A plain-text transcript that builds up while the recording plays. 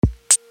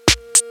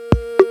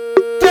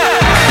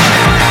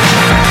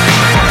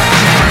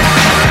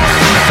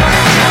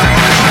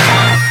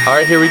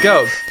here we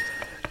go.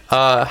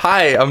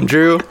 Hi, I'm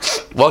Drew.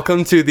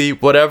 Welcome to the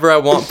Whatever I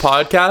Want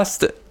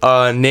podcast,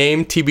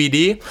 name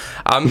TBD.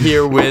 I'm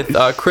here with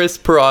Chris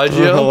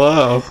Paraggio.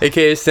 Hello.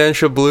 A.k.a.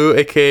 Stancha Blue,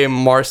 a.k.a.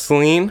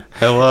 Marceline.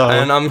 Hello.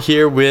 And I'm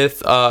here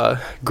with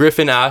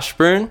Griffin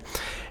Ashburn,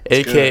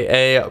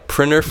 a.k.a.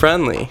 Printer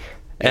Friendly.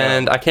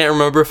 And I can't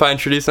remember if I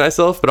introduced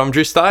myself, but I'm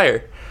Drew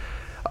Steyer.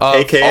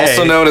 AKA.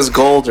 Also known as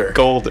Golder.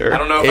 Golder. I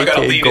don't know if I got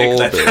to lean in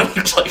because that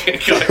looks like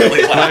it got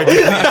really loud.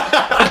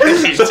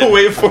 The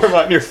waveform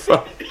on your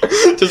phone.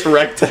 Just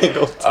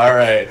rectangle. All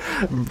right.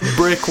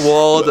 Brick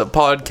Walled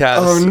podcast.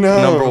 Oh,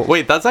 no.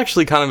 Wait, that's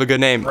actually kind of a good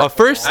name.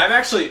 First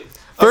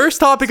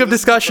topic of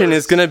discussion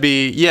is going to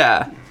be,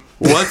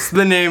 what's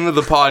the name of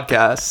the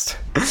podcast?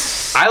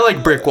 I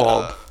like Brick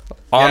Walled.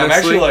 Honestly. Yeah, I'm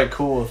actually like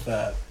cool with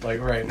that.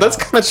 Like right now. That's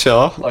kind of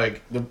chill.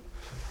 Like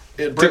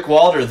Brick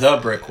Walled or the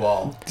Brick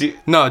Wall?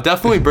 No,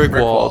 definitely Brick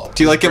Walled.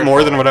 Do you like it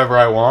more than Whatever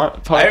I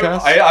Want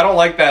podcast? I don't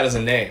like that as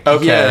a name.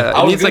 Okay. Yeah,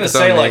 I was needs, gonna its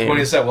say own like name. when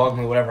you said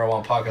welcome to Whatever I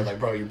Want podcast, like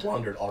bro, you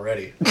blundered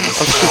already.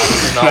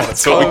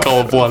 That's what we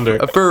call a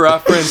blunder. For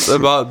reference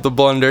about the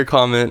blunder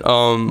comment,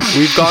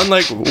 we've gone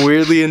like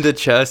weirdly into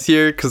chess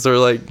here because we're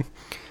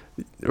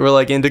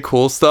like into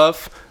cool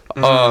stuff.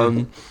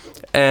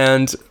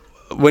 And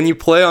when you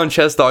play on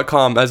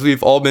chess.com, as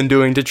we've all been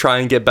doing to try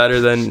and get better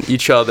than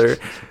each other,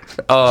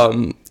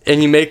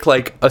 and you make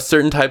like a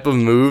certain type of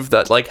move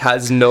that like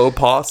has no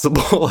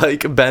possible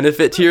like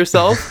benefit to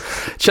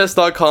yourself,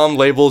 chess.com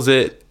labels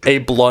it a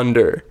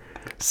blunder.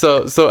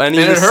 So any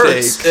And it mistake,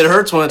 hurts. It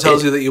hurts when it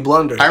tells you that you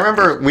blundered. I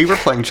remember we were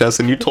playing chess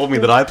and you told me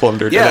that I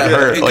blundered. Yeah, and it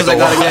hurt because like a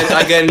lot.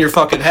 I get in your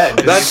fucking head.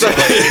 That's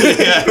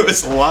Yeah, it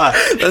was a lot.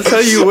 that's how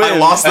you win. I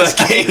lost that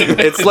game.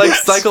 It's like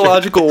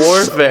psychological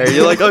warfare.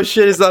 You're like, oh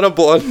shit, is that a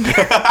blunder?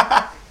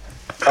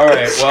 All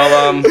right.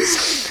 Well,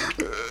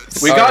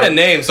 we got a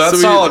name, so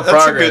that's solid that's a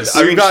good- progress. I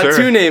mean, We've got sure.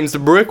 two names: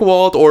 Brick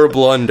Walled or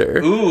Blunder.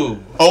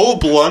 Ooh, Oh,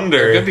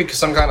 blunder. could be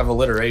some kind of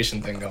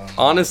alliteration thing going on.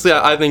 Honestly,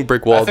 I think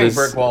Brick I Walled think is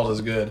Brick Walled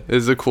is good.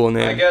 a cool I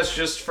name. guess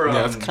just for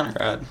Yeah, it's kind of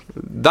rad.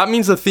 That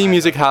means the theme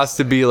music has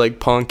to be like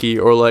punky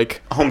or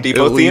like Home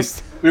Depot at theme?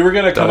 least. we were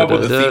gonna come up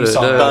with a theme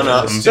song,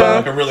 Dun-dun-dun.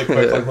 like a really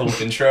quick like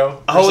little intro.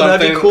 Or Oh,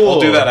 that'd be something. cool.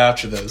 We'll do that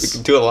after this.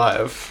 Do it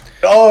live.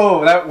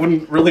 Oh, that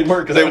wouldn't really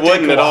work. They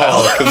wouldn't at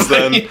all, because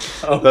then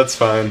that's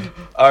fine.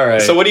 All right.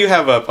 So what do you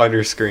have up on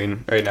your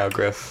screen right now,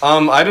 Griff?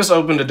 I just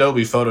opened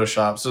Adobe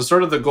Photoshop. So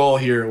sort of the goal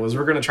here was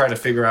we're gonna try to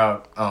figure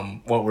out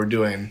what we're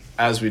doing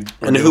as we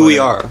And who we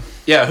are.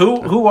 Yeah,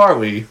 who are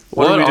we?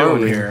 What are we are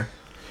doing we? here?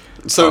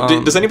 So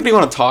does anybody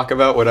want to talk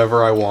about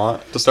Whatever I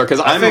Want to start? Because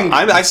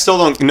I still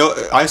don't know.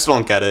 I still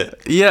don't get it.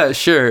 Yeah,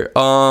 sure.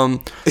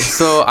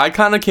 So I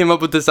kind of came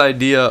up with this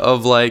idea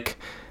of like,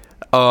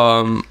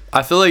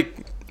 I feel like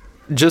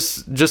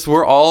just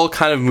we're all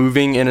kind of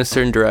moving in a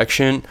certain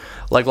direction.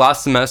 Like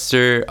last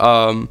semester,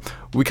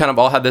 we kind of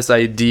all had this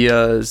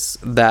ideas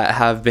that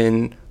have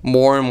been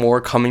more and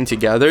more coming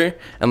together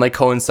and like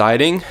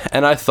coinciding.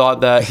 And I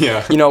thought that,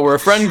 we're a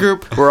friend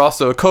group. We're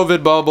also a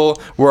COVID bubble.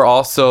 We're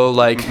also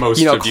like, Most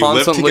of you live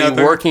constantly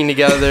together. working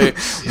together.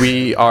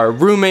 We are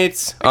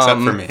roommates. Except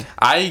for me.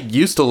 I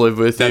used to live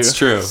with you. That's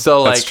true.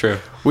 So like, That's true.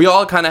 we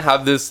all kind of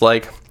have this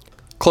like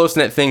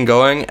close-knit thing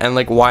going, and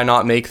like why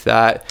not make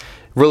that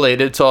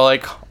related to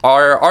like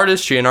our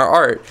artistry and our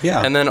art.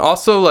 Yeah. And then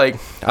also like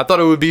I thought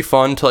it would be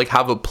fun to like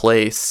have a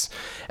place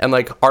and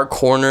like our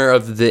corner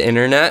of the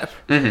internet,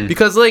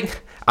 because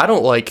like I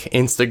don't like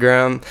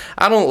Instagram,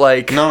 I don't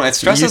like No, it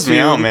stresses me YouTube.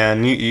 out,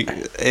 man.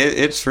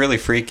 It's really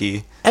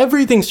freaky.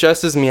 Everything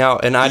stresses me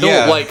out, and I don't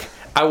Yeah. like.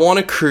 I want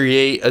to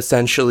create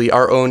essentially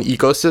our own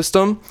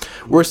ecosystem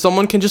where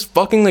someone can just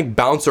fucking like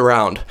bounce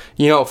around,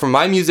 from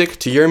my music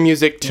to your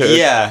music to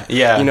Yeah.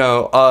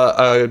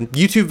 a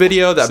YouTube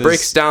video that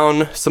breaks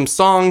down some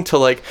song to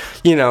like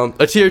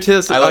a tier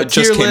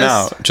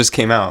list. Just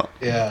came out.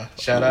 Yeah,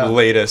 shout out.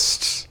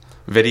 Latest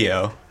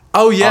video.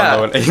 Oh yeah,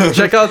 Oh, no.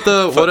 check out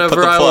the Put Whatever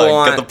the I plug,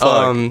 Want get the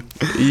plug.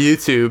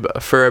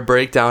 YouTube for a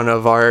breakdown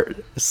of our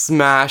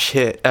smash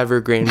hit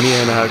evergreen. Me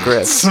and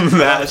Griff,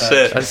 Smash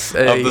it That's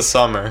of the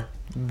summer.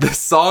 the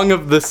song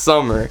of the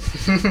summer,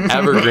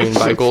 evergreen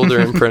by Golder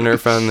and Printer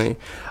Friendly.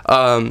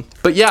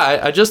 But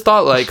yeah, I just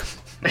thought like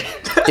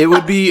it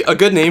would be a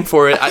good name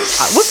for it.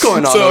 What's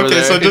going on over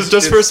there? So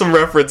just for some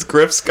reference,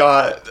 Griff's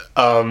got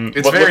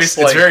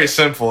It's very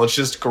simple. It's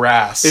just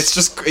grass. It's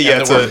just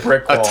the word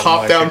brick a wall,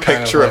 top-down like, it kind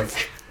of, picture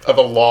like- of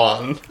a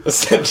lawn,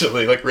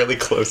 essentially, like really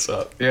close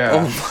up.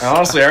 yeah. And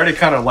honestly, I already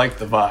kind of like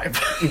the vibe.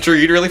 Drew,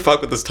 you'd really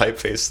fuck with this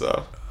typeface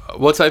though.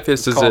 What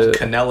typeface is Called it?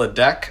 Canella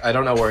Deck. I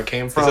don't know where it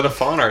came from. Is it a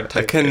font art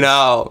typeface?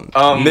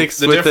 Canal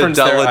mixed the with the difference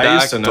there, I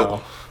used to Deladactyl.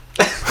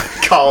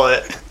 know. Call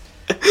it.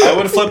 I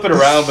would flip it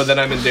around, but then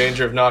I'm in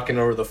danger of knocking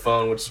over the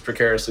phone, which is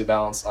precariously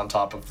balanced on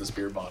top of this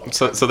beer bottle.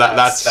 So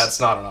that's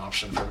not an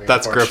option for me.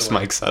 That's Griff's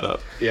mic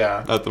setup.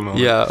 Yeah. At the moment.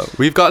 Yeah,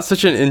 we've got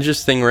such an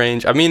interesting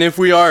range. I mean, if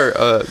we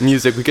are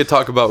music, we could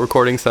talk about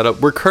recording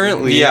setup. We're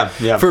currently,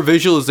 for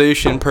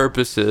visualization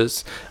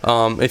purposes,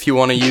 if you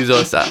want to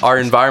use our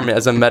environment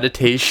as a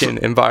meditation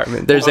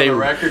environment, there's a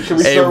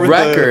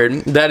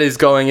record that is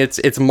going.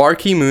 It's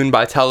Marquee Moon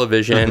by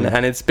Television,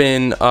 and it's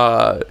been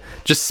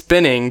just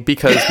spinning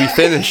because we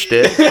finished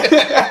it.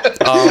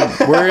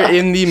 We're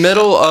in the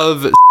middle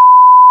of.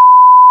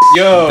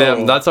 Yo,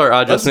 damn, that's our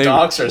address.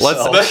 Let's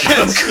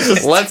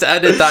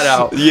edit that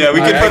out. Yeah,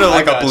 we could put a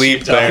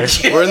bleep there.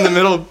 We're in the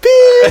middle of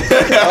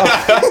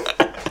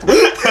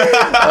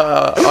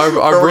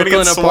our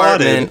Brooklyn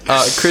apartment.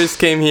 Chris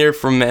came here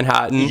from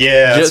Manhattan.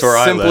 Yeah, just that's where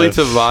I live.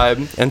 to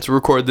vibe and to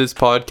record this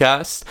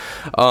podcast.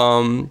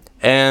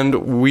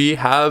 And we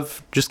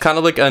have just kind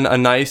of like a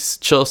nice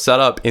chill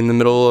setup in the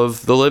middle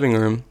of the living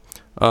room.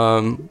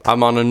 I'm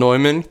on a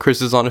Neumann.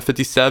 Chris is on a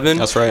 57.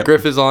 That's right.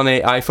 Griff is on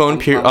a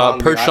iPhone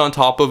perched on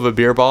top of a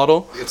beer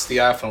bottle. It's the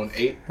iPhone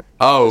 8.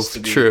 Oh,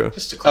 true.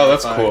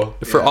 That's cool.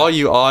 For all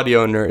you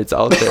audio nerds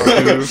out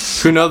there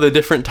who know the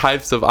different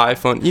types of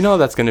iPhone, you know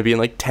that's going to be in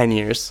like 10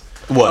 years.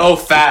 What? Oh,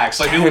 facts.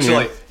 Like people are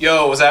like,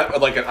 yo, was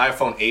that like an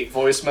iPhone 8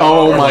 voicemail?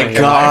 Oh my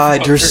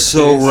god, you're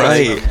so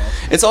right.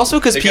 It's also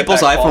because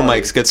people's iPhone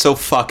mics get so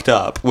fucked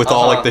up with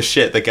all like the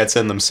shit that gets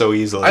in them so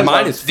easily.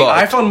 Mine is the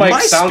fucked. iPhone mic My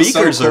sounds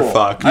speakers so cool. are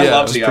fucked. I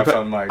love the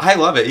iPhone mic. I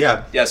love it,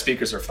 yeah. Yeah,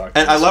 speakers are fucked.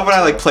 And I love when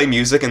I like play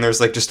music and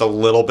there's like just a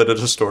little bit of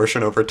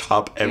distortion over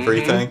top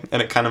everything,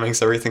 and it kind of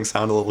makes everything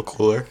sound a little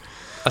cooler.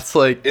 That's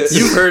like,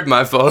 you heard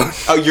my phone.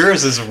 Oh,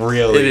 yours is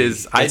really... It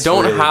is. I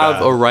don't really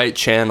have bad. a right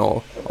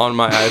channel on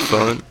my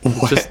iPhone.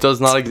 It just does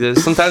not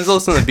exist. Sometimes I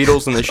listen to the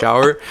Beatles in the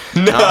shower.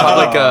 No. I'll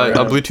have like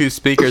a Bluetooth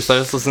speaker, so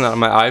I just listen to that on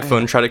my iPhone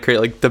and try to create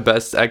like the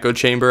best echo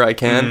chamber I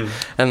can.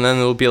 And then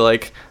there'll be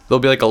like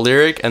a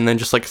lyric and then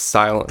just like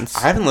silence.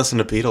 I haven't listened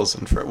to Beatles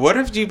in forever. What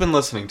have you been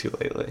listening to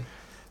lately?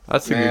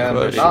 That's a good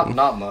question.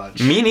 Not much.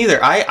 Me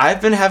neither.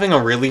 I've been having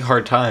a really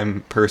hard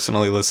time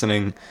personally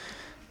listening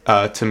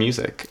to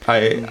music.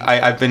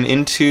 I've been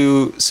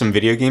into some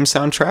video game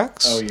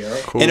soundtracks. Oh yeah,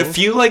 cool. And a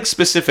few like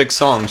specific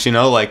songs, you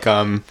know, like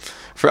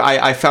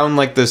I found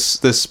like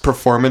this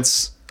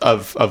performance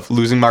of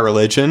Losing My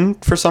Religion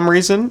for some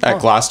reason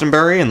at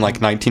Glastonbury in like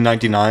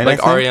 1999.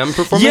 Like REM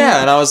performing? Yeah,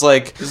 and I was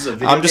like,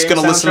 I'm just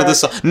gonna game listen to this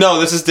song. No,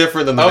 this is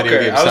different than the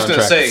video game soundtrack. I was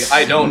gonna say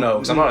I don't know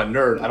because I'm not a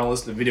nerd. I don't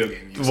listen to video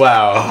game music.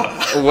 Wow.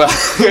 Well,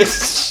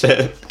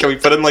 shit. Can we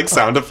put in like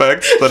sound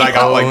effects that I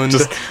got like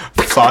just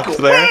fucked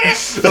there?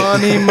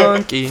 Funny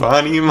monkey.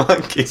 Funny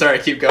monkey. Sorry,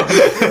 keep going.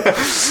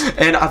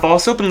 And I've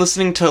also been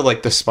listening to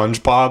like the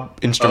SpongeBob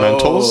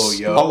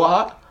instrumentals a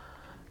lot.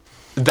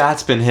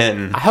 That's been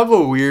hitting. I have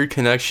a weird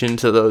connection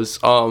to those.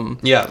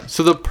 Yeah.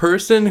 So the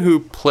person who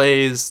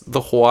plays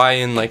the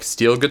Hawaiian like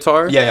steel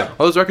guitar, all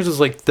those records was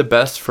like the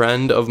best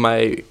friend of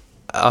my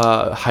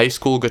high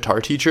school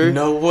guitar teacher.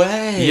 No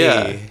way.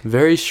 Yeah.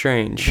 Very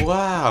strange.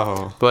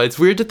 Wow. But it's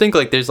weird to think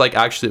like there's like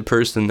actually a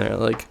person there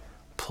like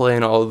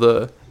playing all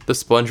the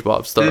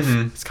SpongeBob stuff.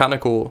 It's kind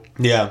of cool.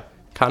 Yeah.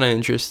 Kind of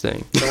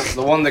interesting.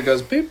 The one that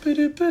goes beep, beep,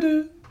 beep,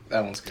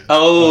 that one's good.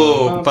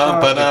 Oh,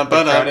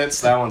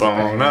 credits. That one's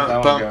good.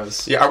 That one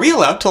goes. Yeah, are we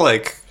allowed to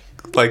like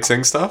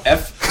sing stuff?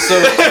 So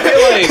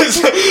I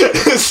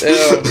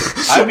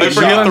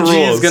forget the rules.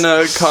 Is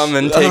gonna come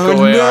and take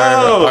away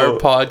our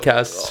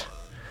podcast.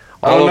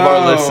 All of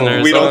our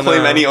listeners. We don't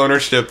claim any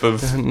ownership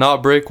of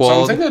not Brickwall.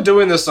 So I'm thinking of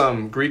doing this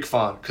Greek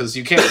font because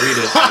you can't read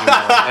it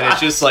anymore, and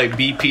it's just like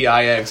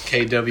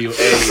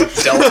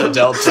BPIXKWA Delta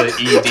Delta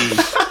ED.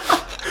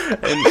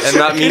 And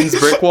that means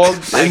Brickwall.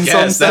 I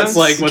guess that's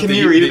like what. Can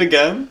you read it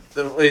again?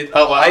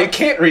 I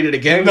can't read it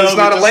again. No, it's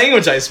not a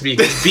language I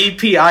speak. It's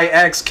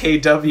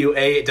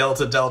BPIXKWA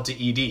Delta Delta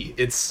ED.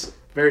 It's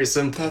very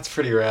simple. That's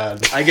pretty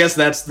rad. I guess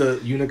that's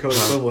the Unicode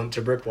equivalent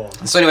to Brickwall.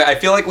 So anyway, I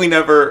feel like we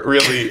never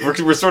really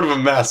we're sort of a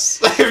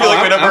mess. I feel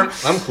like we never.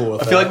 I'm cool with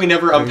that. I feel like we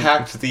never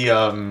unpacked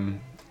the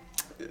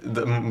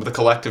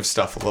collective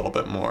stuff a little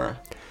bit more.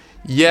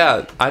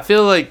 Yeah, I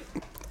feel like.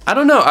 I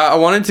don't know. I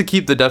wanted to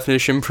keep the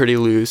definition pretty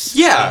loose.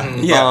 Yeah.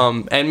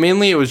 And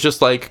mainly it was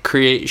just like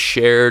create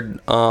shared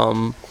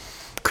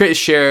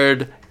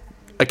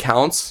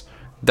accounts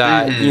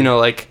that you know,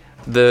 like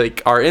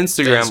our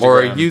Instagram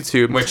or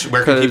YouTube.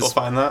 Where can people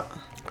find that?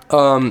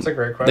 That's a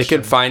great question. They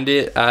could find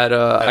it at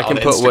I can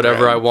put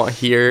whatever I want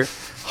here.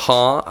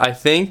 I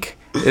think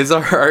is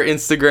our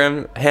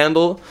Instagram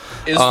handle.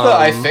 Is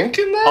I think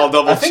in that? I'll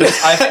double check.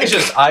 I think it's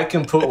just I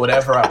can put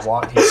whatever I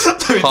want here.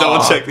 Let me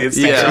double check the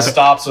Instagram. Yeah. It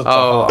stops with the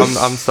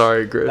I'm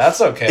sorry, Griff.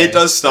 That's okay. It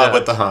does stop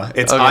with the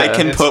It's okay. I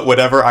can put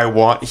whatever I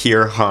want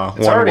here, One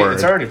word.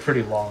 It's already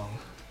pretty long.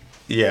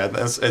 Yeah,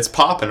 it's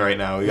popping right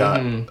now. We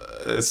got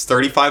it's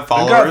 35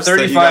 followers. We got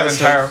 35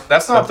 entire.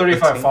 That's not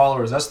 35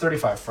 followers. That's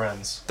 35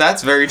 friends.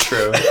 That's very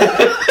true.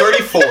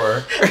 34.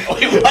 Wait,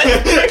 what?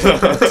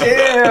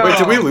 Damn. Wait,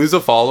 did we lose a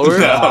follower?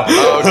 No.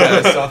 Oh,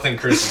 okay. I don't think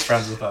Chris is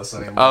friends with us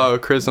anymore. Oh,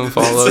 Chris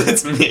unfollowed.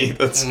 It's me.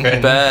 That's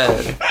right.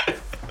 Bad.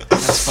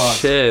 That's fun.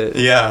 Shit.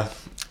 Yeah.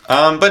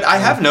 But I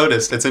have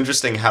noticed, it's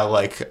interesting how,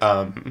 like,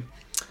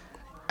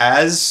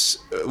 as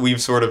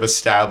we've sort of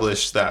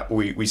established that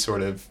we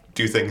sort of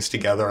do things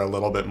together a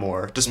little bit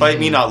more, despite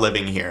me not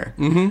living here,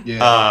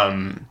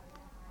 Yeah.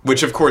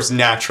 which, of course,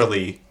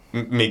 naturally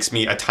makes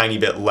me a tiny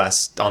bit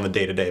less on the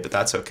day-to-day, but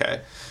that's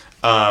okay.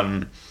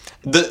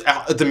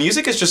 The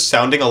music is just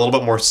sounding a little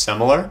bit more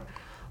similar.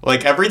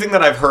 Like, everything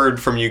that I've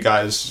heard from you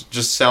guys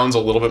just sounds a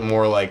little bit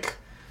more like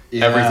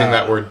everything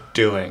that we're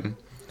doing.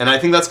 And I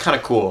think that's kind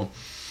of cool.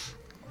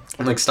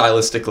 And, like,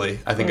 stylistically,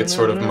 I think it's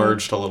sort of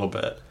merged a little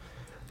bit.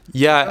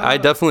 Yeah, I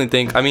definitely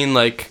think. I mean,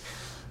 like,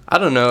 I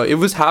don't know. It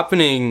was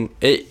happening.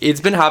 It's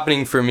been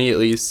happening for me at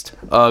least,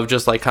 of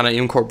just like kind of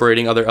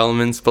incorporating other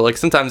elements. But like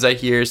sometimes I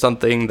hear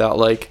something that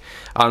like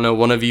I don't know,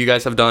 one of you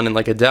guys have done in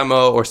like a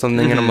demo or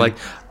something, and I'm like,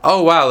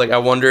 oh wow, like I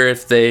wonder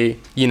if they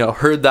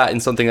heard that in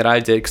something that I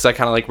did, because I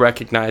kind of like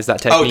recognize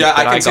that technique. Oh,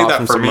 I can see got that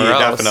from for me, somewhere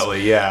else.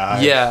 definitely.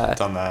 Yeah, I've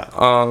done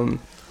that.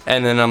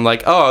 And then I'm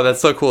like, oh,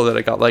 that's so cool that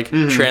it got like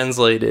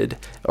translated,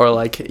 or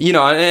like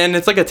and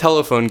it's like a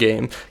telephone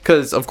game,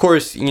 because of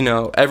course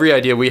every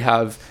idea we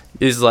have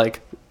is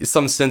like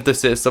some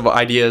synthesis of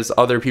ideas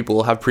other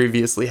people have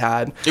previously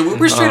had. Yeah,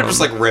 we're straight up just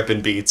like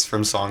ripping beats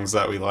from songs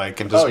that we like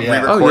and just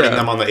re-recording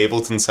them on the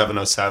Ableton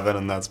 707,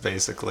 and that's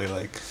basically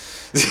like.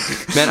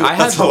 Man, I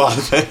had a lot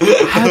of it.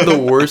 I had the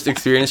worst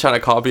experience trying to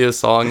copy a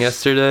song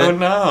yesterday. Oh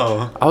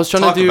no! I was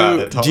trying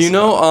to do. Do you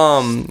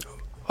know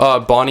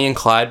Bonnie and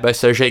Clyde by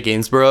Serge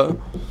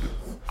Gainsborough?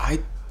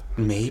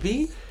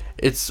 Maybe.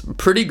 It's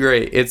pretty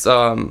great. It's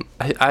I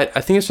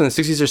think it's from the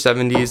 60s or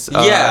 70s.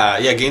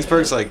 Yeah,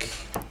 Gainsbourg's like.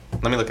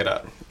 Let me look it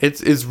up.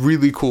 It's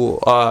really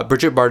cool.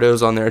 Bridget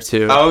Bardot's on there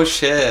too. Oh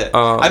shit!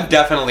 I've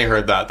definitely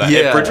heard that.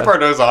 If Bridget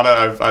Bardot's on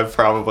it, I've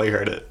probably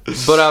heard it.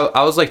 But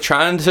I was like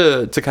trying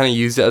to kind of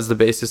use it as the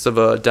basis of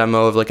a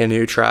demo of like a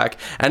new track,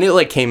 and it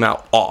like came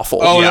out awful.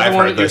 Oh yeah, I've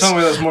heard this. You're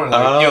telling me this morning.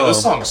 Like, yo,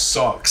 this song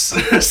sucks.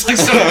 It's like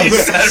somebody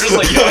said, it was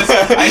like, yo,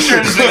 I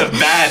sure just made a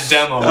bad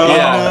demo.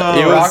 Yeah,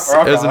 it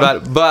was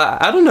bad.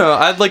 But I don't know.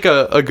 I had like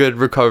a good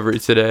recovery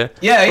today.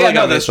 Yeah, like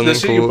no, the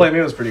shit you played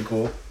me was pretty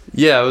cool.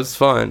 Yeah, it was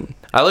fun.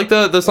 I like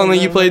the song that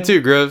you played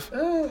too, Griff.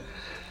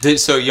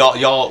 So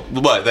y'all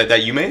what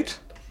that you made?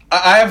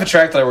 I have a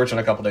track that I worked on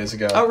a couple days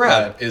ago. Oh, right.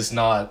 That is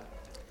not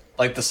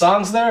like the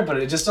song's there, but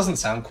it just doesn't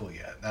sound cool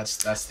yet. That's.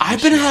 The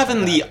I've been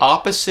having the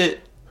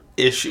opposite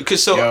issue,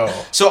 because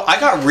so I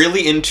got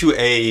really into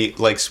a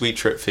like Sweet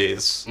Trip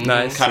phase,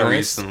 kind of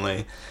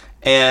recently,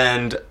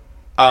 and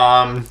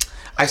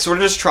I sort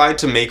of just tried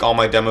to make all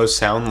my demos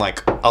sound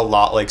like a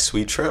lot like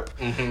Sweet Trip,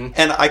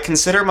 and I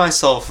consider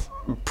myself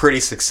pretty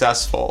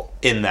successful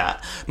in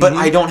that, but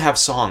I don't have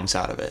songs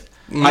out of it.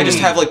 I just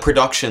have like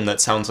production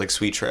that sounds like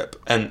Sweet Trip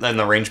and an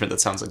arrangement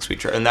that sounds like Sweet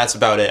Trip, and that's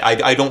about it.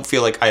 I don't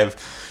feel like I have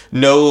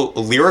no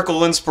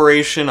lyrical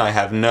inspiration. I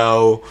have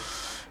no,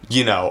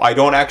 I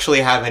don't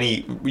actually have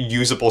any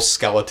usable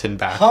skeleton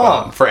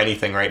backbone for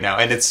anything right now,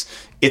 and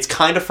it's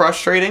kind of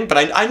frustrating. But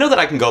I know that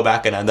I can go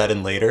back and add that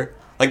in later.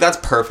 Like, that's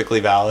perfectly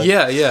valid.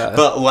 Yeah.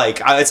 But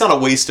like, it's not a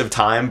waste of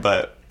time.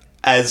 But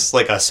as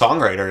like a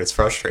songwriter, it's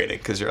frustrating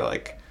because you're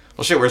like,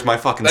 well, shit, where's my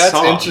fucking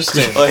song? That's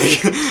interesting.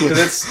 Like, because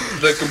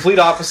it's the complete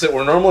opposite.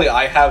 Where normally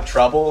I have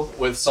trouble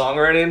with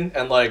songwriting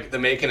and like the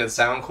making it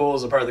sound cool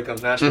is a part that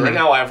comes naturally. Right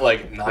now I have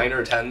like 9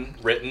 or 10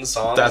 written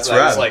songs. That's that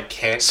right. I just like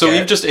can't. So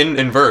we've just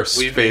inversed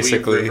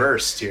basically. We've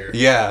reversed here.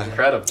 Yeah.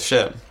 Incredible.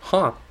 Shit.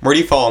 Huh. Where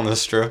do you fall on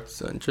this, Drew?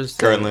 So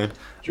interesting. Currently.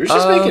 Drew's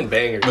just making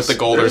bangers. With the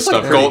Golder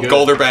stuff. Like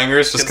Golder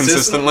bangers, just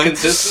consistently.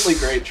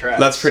 Consistently great tracks.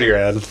 That's pretty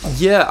rad.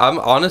 Yeah, I'm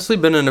honestly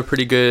been in a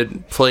pretty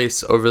good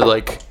place over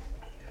like,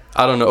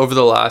 I don't know, over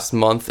the last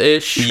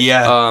month-ish.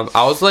 Yeah.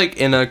 I was like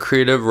in a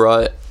creative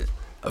rut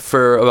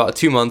for about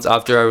 2 months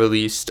after I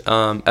released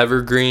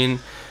Evergreen.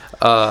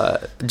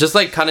 Just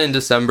like kind of in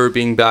December,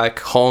 being back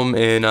home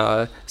in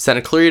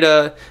Santa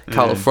Clarita,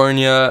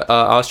 California.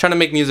 I was trying to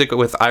make music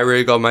with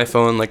iRig on my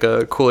phone, like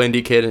a cool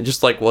indie kid, and it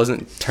just like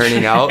wasn't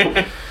turning out.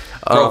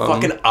 Bro,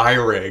 fucking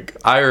iRig.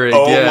 iRig,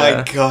 oh yeah.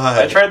 my god.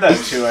 I tried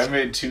that too. I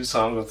made 2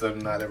 songs with them.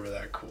 Neither were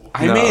that cool.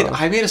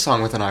 I made a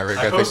song with an iRig,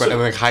 I think, when I was in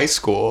like high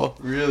school.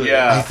 Really?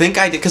 Yeah. I think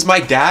I did, because my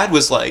dad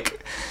was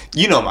like,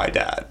 my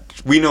dad.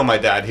 We know my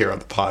dad here on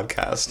the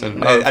podcast,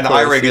 and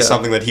iRig is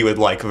something that he would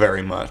like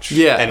very much.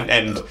 Yeah.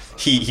 And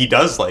he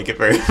does like it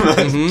very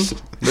much.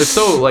 It's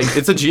so like,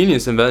 it's a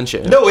genius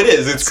invention. No, it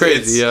is. It's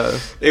crazy. Yeah.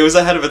 It was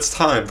ahead of its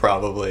time,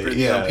 probably.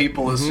 For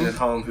people listening at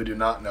home who do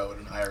not know what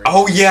an iRig is.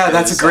 Oh yeah,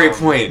 that's a great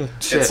point.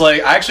 It's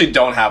like, I actually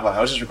don't have one.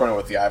 I was just recording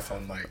with the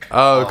iPhone mic.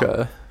 Oh,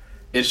 okay.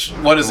 It's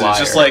what is it? It's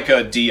just like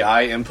a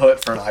DI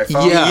input for an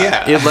iPhone.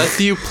 Yeah. It lets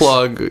you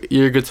plug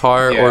your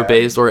guitar or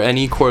bass or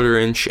any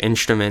 1/4-inch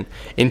instrument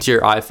into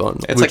your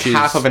iPhone. It's like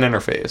half of an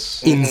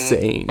interface.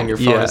 Insane. And your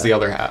phone is the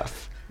other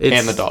half.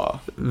 And the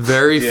DAW.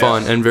 Very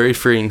fun and very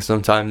freeing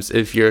sometimes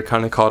if you're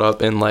kind of caught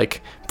up in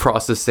like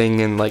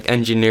processing and like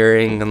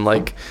engineering and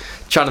like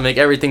trying to make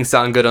everything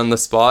sound good on the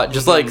spot.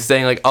 Just like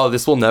saying like, oh,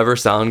 this will never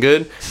sound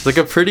good. It's like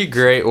a pretty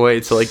great way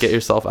to like get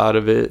yourself out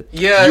of it.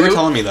 Yeah, you were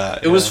telling me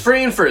that. It was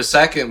freeing for a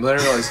second, but then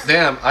I realized,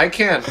 damn, I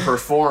can't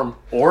perform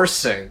or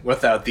sing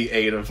without the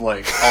aid of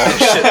like all the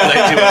shit that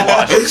I do in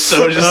Logic.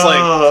 So it's just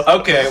like,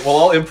 okay, well,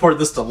 I'll import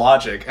this to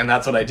Logic, and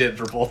that's what I did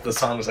for both the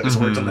songs. I just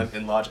worked on them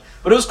in Logic.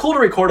 But it was cool to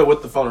record it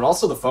with the phone, and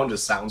also the phone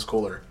just sounds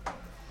cooler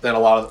than a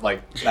lot of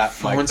like that.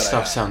 Phone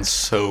stuff sounds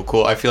so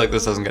cool. I feel like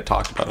this doesn't get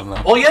talked about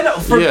enough. Well, yeah, no,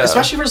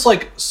 especially for just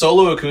like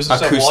solo acoustic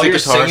stuff while you're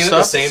singing at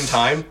the same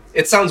time.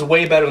 It sounds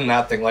way better than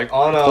that thing. Like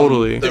on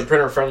the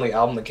Printer Friendly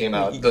album that came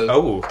out.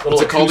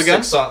 What's it called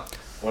again?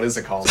 What is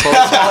it called?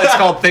 It's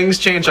called Things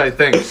Change, I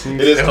think.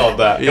 It is called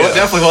that. It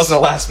definitely wasn't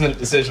a last-minute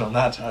decision on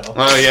that title.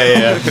 Oh,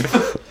 yeah.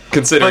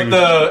 Considering...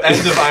 But the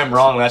end of I'm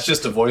Wrong, that's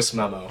just a voice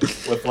memo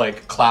with,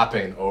 like,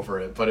 clapping over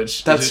it. But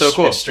that's so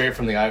cool. It's straight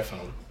from the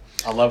iPhone.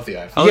 I love the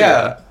iPhone. Oh,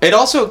 yeah. It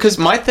also... Because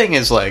my thing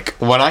is, like,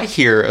 when I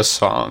hear a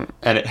song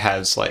and it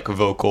has, like,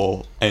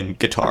 vocal and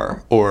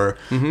guitar or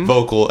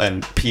vocal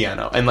and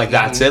piano, and, like,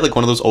 that's it, like,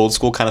 one of those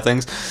old-school kind of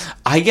things,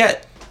 I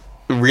get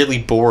really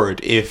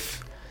bored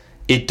if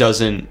it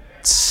doesn't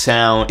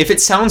sound, if it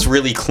sounds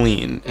really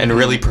clean and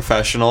really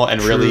professional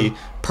and really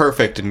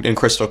perfect and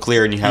crystal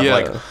clear, and you have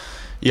like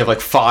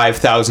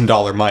 $5,000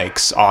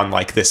 mics on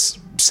like this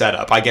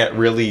setup, I get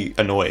really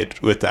annoyed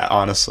with that,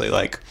 honestly.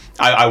 Like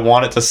I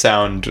want it to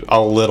sound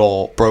a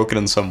little broken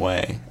in some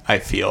way, I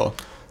feel,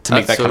 to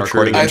make that kind of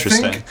recording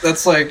interesting. I think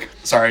that's like,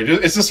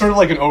 it's just sort of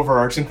like an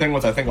overarching thing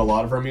with I think a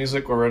lot of our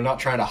music, where we're not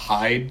trying to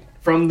hide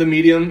from the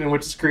medium in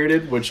which it's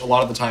created, which a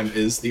lot of the time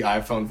is the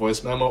iPhone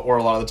voice memo, or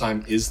a lot of the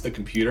time is the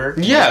computer.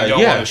 Yeah, you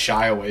don't want to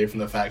shy away from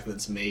the fact that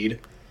it's made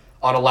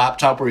on a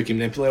laptop where you can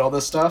manipulate all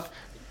this stuff.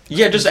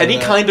 Yeah, just any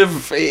kind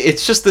of...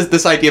 It's just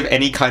this idea of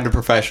any kind of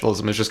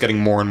professionalism is just getting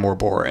more and more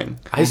boring.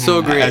 I so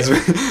agree.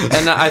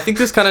 And I think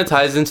this kind of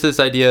ties into this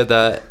idea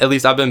that, at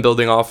least I've been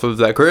building off of,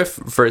 that Griff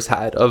first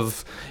had,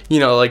 of, you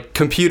know, like,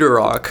 computer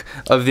rock,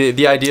 of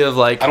the idea of,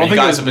 like... I don't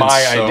think it was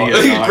my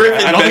idea.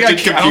 Griff invented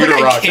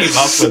computer rock. Came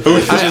up with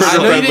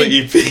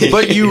it.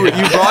 But you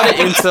brought it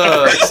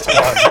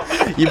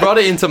into... you brought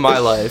it into my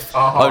life.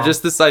 Of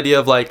just this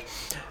idea of, like...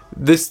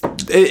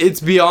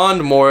 it's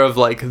beyond more of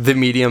like the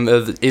medium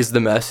is the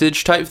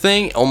message type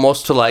thing,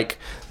 almost to like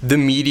the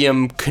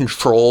medium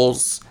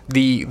controls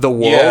the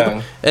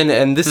world.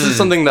 And this is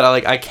something that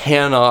I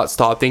cannot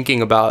stop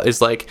thinking about,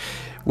 is like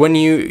when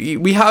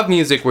we have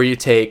music where you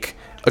take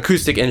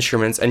acoustic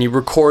instruments and you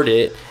record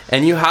it,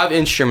 and you have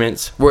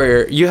instruments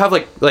where you have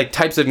like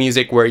types of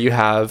music where you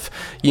have,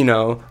 you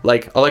know,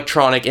 like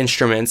electronic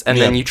instruments, and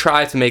then you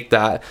try to make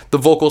that the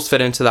vocals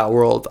fit into that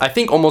world. I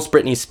think almost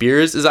Britney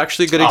Spears is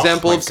actually a good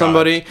example of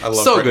somebody. I love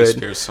so Britney good.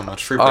 Spears so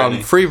much. Free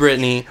Britney. Free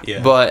Britney.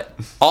 Yeah. But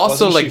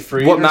also like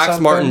what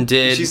Max Martin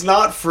did. She's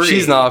not free.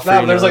 She's not free.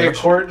 No, there's like a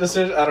court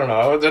decision. I don't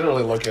know. I didn't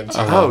really look into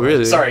it. Oh,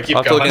 really? Sorry,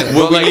 keep going.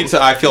 We need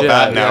to. I feel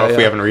bad now if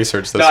we haven't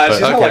researched this. No,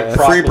 she's not like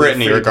Free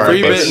Britney, regardless.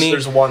 Free Britney.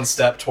 There's one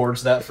step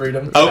towards that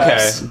freedom.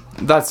 Okay.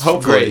 That's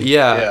great.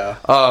 Yeah.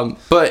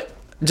 But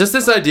just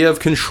this idea of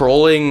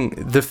controlling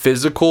the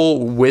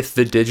physical with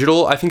the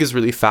digital, I think is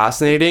really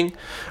fascinating.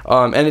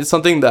 And it's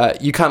something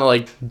that you kind of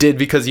like did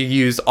because you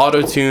use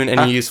auto-tune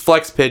and you use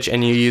flex pitch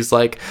and you use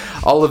like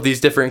all of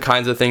these different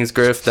kinds of things,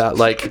 Griff, that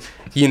like,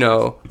 you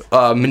know,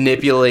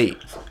 manipulate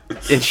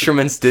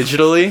instruments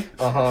digitally.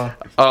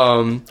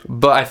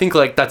 But I think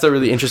like that's a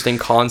really interesting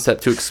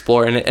concept to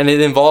explore, and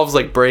it involves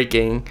like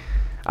breaking.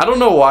 I don't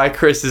know why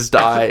Chris has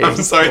died. I'm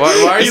sorry. Why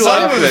are you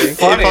laughing?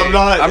 Funny.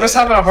 I'm just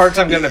having a hard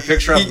time getting a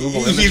picture of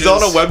Google Images. He's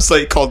on a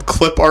website called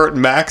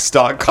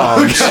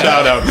clipartmax.com.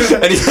 Shout out.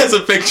 And he has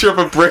a picture of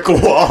a brick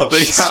wall that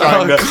he's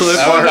trying to clip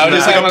art. I'm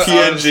just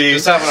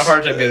having a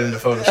hard time getting into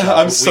Photoshop.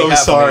 I'm so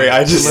sorry.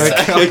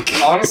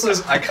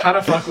 Honestly, I kind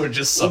of fuck with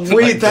just something.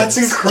 Wait, that's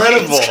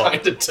incredible.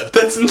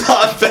 That's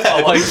not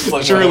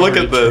bad. Sure, look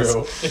at this.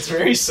 It's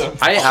very simple.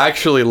 I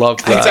actually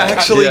love that. It's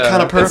actually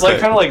kind of perfect. It's like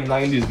kind of like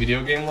 90s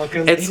video game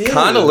looking. It's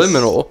kind of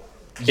liminal.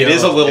 It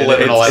is a little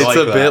liminal. It's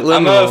a bit liminal.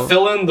 I'm gonna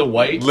fill in the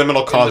white.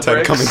 Liminal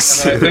content coming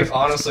soon. And I think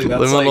honestly,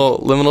 that's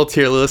liminal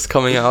tier list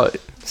coming out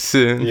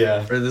soon.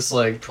 Yeah. For this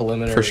like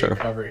preliminary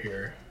cover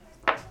here.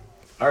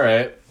 All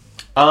right.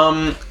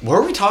 What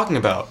were we talking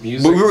about?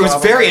 Music. It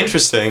was very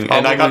interesting,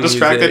 and I got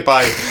distracted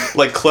by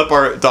like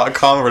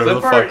clipart.com or whatever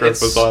the fuck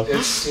Griff was on.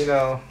 It's, you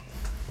know,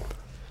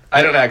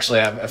 I don't actually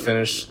have a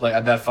finish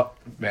like that.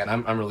 Man,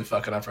 I'm really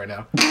fucking up right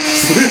now.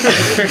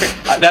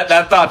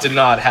 that thought did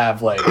not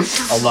have like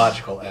a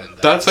logical end.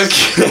 That's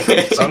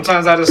okay.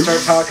 Sometimes I just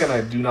start talking,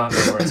 I do not know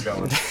where it's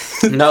going.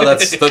 No,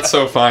 that's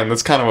so fine.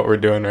 That's kind of what we're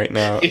doing right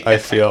now. Yeah. I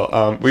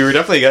feel we were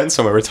definitely getting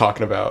somewhere. We're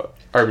talking about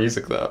our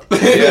music though.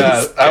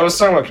 Yeah, I was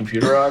talking about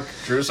computer rock.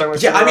 Drew was talking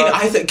about computer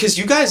rock. I think because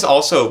you guys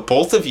also,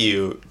 both of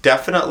you,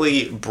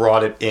 definitely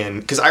brought it in.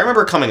 Because I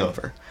remember coming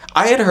over.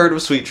 I had heard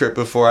of Sweet Trip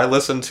before. I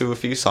listened to a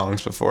few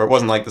songs before. It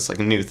wasn't like this like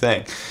new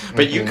thing.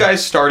 But you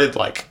guys started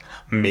like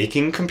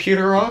making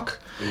computer rock,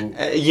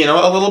 you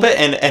know, a little bit.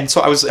 And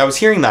so I was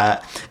hearing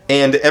that.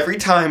 And every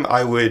time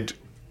I would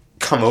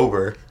come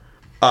over,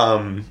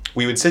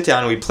 we would sit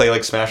down and we'd play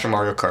like Smash or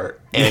Mario Kart,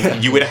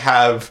 and you would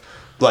have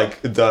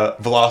like the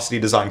Velocity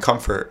Design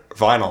Comfort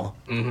vinyl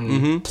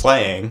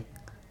playing,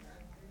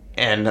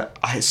 and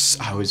I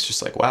was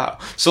just like, wow.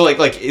 So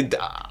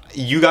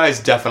you guys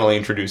definitely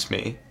introduced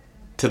me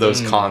to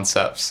those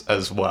concepts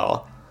as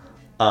well.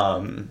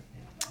 And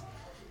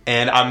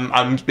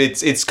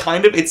it's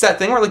that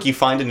thing where like you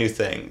find a new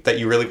thing that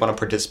you really want to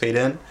participate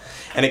in,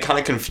 and it kind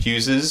of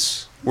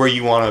confuses where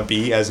you want to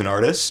be as an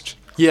artist.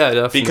 Yeah,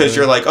 definitely. Because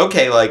you're like,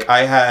 okay, like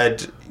I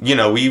had,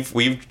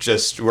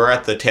 we're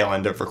at the tail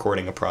end of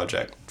recording a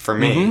project for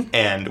me,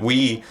 and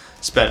we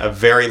spent a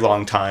very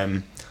long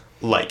time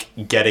like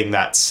getting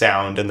that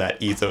sound and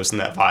that ethos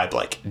and that vibe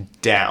like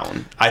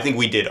down. I think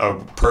we did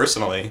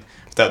personally,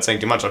 without saying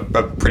too much, a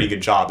pretty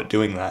good job at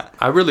doing that.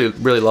 I really,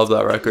 really love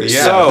that record.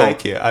 Yeah, so,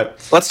 thank you.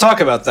 Let's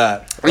talk about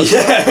that.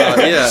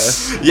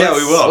 Yeah,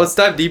 we will. Let's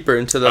dive deeper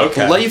into that.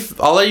 Okay.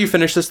 I'll let you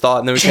finish this thought,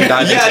 and then we can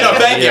dive into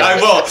it. Thank you. I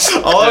will.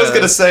 All I was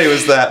going to say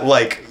was that,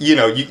 like, you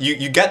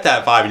get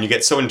that vibe, and you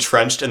get so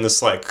entrenched in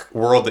this, like,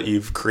 world that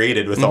you've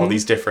created with all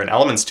these different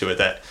elements to it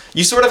that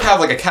you sort of have,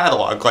 like, a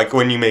catalog, like,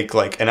 when you make,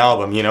 like, an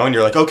album, and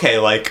you're like, okay,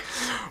 like,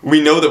 we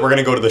know that we're going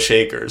to go to the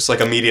Shakers, like,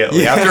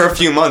 immediately. Yeah. After a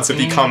few months, it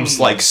becomes,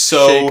 like,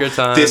 so, Shaker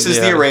time, this is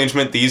the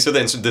arrangement, these are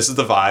this is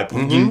the vibe.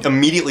 You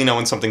immediately know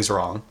when something's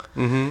wrong.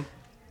 And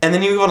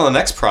then you go on to the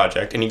next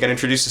project, and you get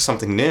introduced to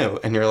something new,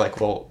 and you're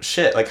like, well,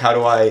 shit, like,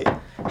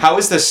 how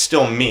is this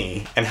still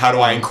me, and how do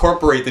I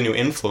incorporate the new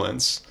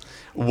influence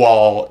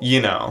while,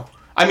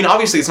 I mean,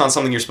 obviously it's not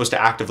something you're supposed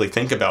to actively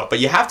think about, but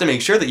you have to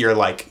make sure that you're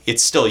like,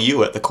 it's still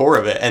you at the core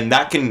of it, and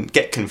that can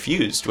get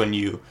confused when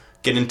you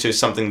get into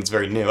something that's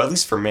very new, at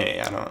least for me.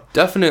 I don't know.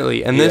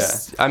 Definitely. And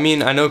this, I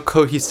mean, I know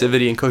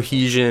cohesivity and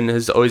cohesion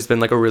has always been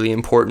like a really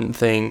important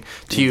thing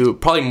to you.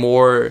 Probably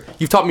more,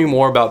 you've taught me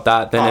more about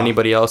that than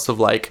anybody else,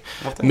 of like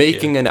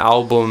making an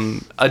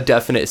album a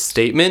definite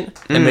statement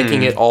and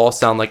making it all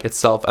sound like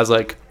itself as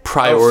like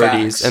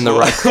priorities in the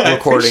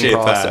recording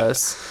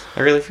process. I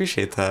really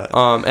appreciate that.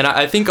 And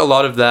I think a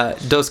lot of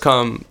that does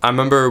come, I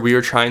remember we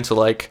were trying to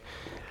like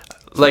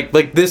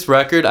this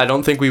record, I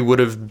don't think we would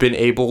have been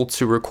able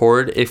to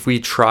record if we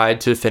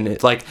tried to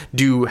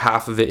do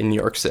half of it in New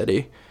York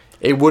City.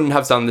 It wouldn't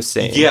have sounded the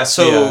same. Yeah,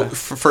 so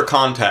for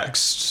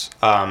context,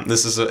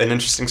 this is an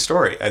interesting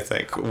story, I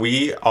think.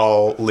 We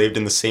all lived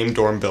in the same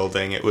dorm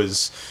building. It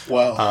was...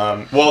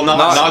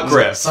 not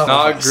Griff.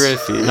 Not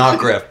Griffy. Not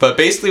Griff. But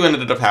basically what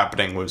ended up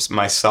happening was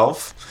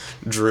myself,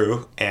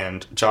 Drew,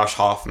 and Josh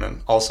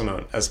Hoffman, also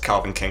known as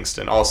Calvin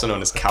Kingston, also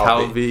known as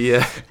Calvi.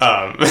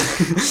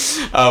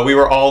 We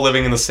were all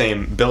living in the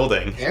same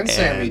building. And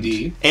Sammy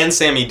D. And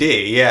Sammy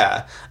D,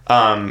 yeah.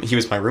 He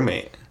was my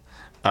roommate.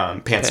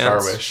 Pants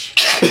Garwish.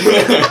 I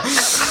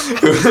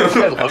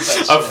love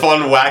that a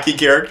fun, wacky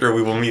character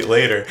we will meet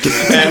later.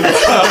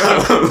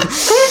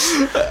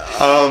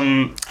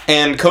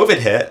 And COVID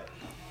hit,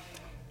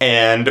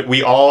 and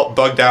we all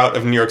bugged out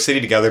of New York City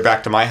together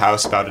back to my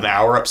house, about an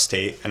hour and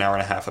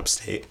a half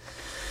upstate.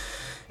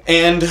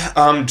 And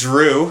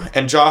Drew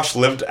and Josh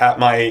lived at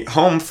my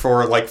home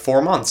for like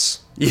 4 months.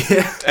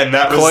 Yeah. And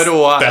that was quite a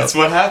while. That's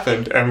what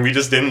happened. And we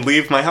just didn't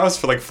leave my house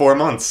for like 4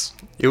 months.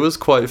 It was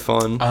quite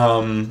fun,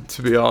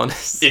 to be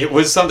honest. It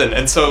was something.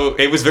 And so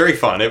it was very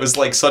fun. It was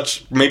like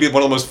maybe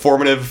one of the most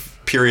formative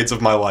periods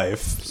of my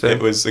life. Same.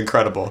 It was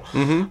incredible.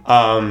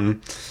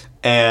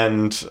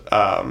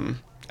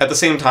 At the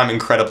same time,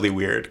 incredibly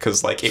weird,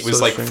 because like it was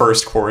so like strange.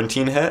 First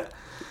quarantine hit,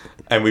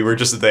 and we were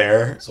just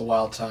there. It's a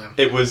wild time.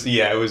 It was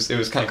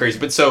kind of crazy.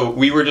 But so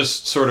we were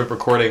just sort of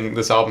recording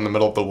this album in the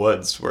middle of the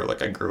woods where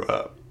like I grew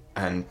up,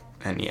 and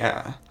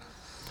yeah.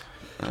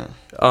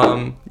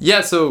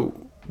 So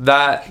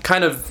that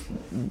kind of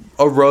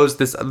arose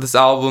this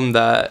album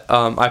that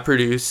I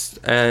produced,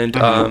 and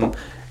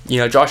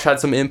Josh had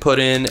some input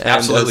in. And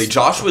absolutely,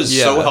 Josh was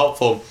so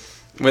helpful.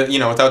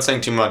 Without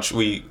saying too much,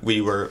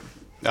 we were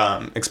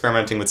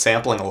experimenting with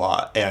sampling a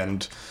lot,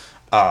 and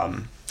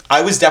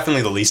I was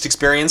definitely the least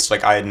experienced.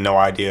 Like, I had no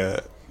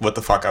idea what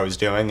the fuck I was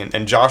doing,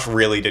 and Josh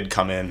really did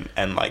come in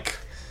and like,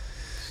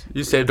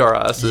 you saved our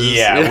asses.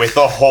 Yeah, with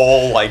the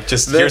whole like,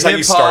 just here's how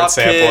you start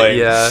sampling.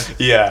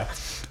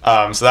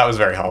 So that was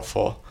very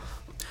helpful.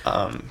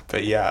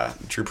 But yeah,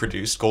 Drew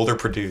produced, Golder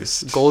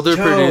produced. Golder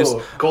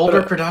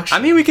production.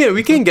 I mean, we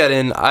can get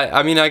in.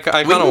 I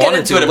kind of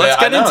wanted to. Let's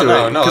get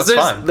into it.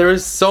 Because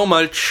there's so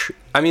much.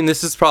 I mean,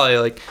 this is probably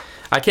like,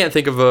 I can't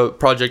think of a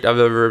project I've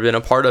ever been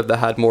a part of that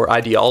had more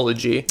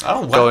ideology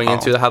going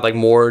into, that had like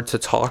more to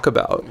talk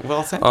about.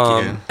 Well, thank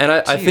you. And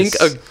I think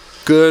a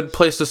good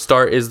place to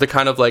start is the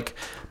kind of like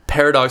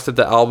paradox that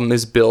the album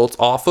is built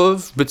off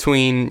of,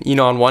 between,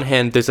 on one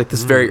hand there's like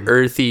this very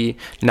earthy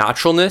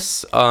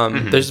naturalness,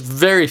 there's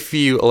very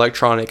few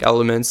electronic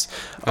elements,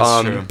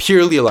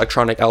 purely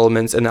electronic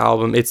elements in the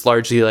album. It's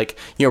largely like,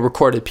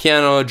 recorded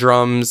piano,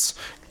 drums,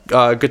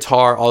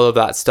 guitar, all of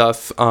that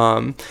stuff,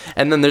 and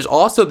then there's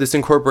also this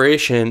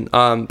incorporation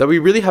that we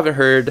really haven't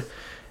heard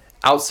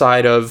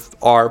outside of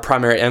our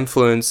primary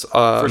influence,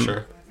 for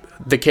sure,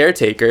 The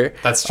Caretaker.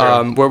 That's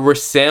true. Where we're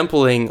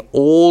sampling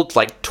old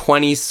like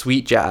 20s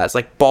sweet jazz,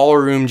 like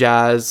ballroom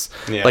jazz,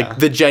 like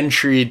the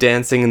gentry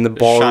dancing in the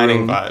ballroom.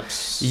 Shining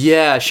vibes.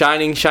 Yeah,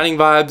 shining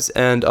vibes,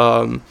 and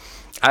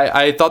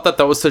I thought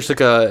that was such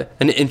like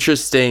an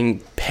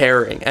interesting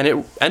pairing, and it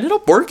ended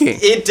up working.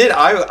 It did.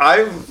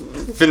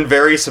 I've been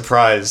very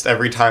surprised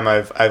every time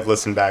I've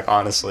listened back,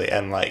 honestly,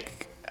 and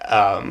like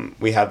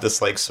we have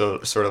this like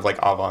sort of like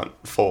avant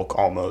folk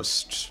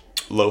almost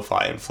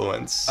lo-fi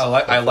influence.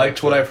 I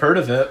liked what I've heard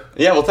of it.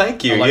 Yeah, well,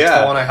 thank you. I liked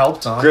the one I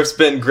helped on.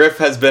 Griff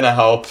has been a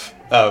help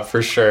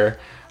for sure.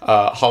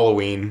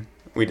 Halloween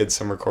we did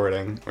some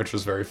recording, which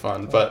was very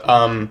fun, but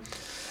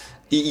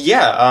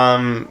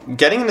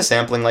getting into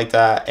sampling like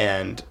that,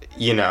 and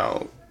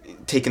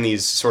taking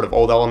these sort of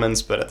old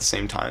elements, but at the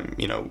same time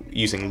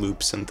using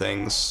loops and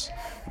things.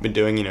 I've been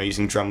doing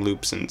using drum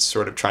loops and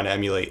sort of trying to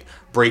emulate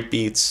break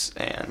beats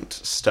and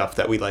stuff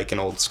that we like in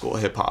old school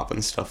hip hop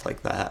and stuff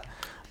like that.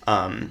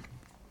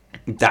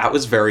 That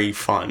was very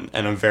fun,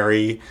 and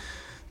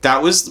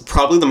that was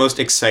probably the most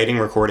exciting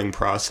recording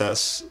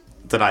process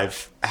that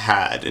I've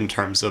had, in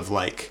terms of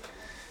like,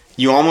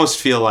 you almost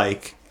feel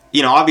like,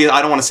 obviously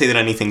I don't want to say that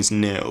anything's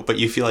new, but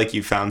you feel like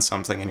you found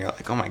something and you're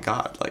like, oh my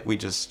God, like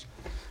we've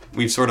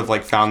sort of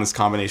like found this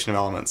combination of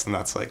elements, and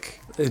that's like,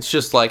 it's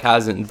just like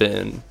hasn't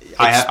been explored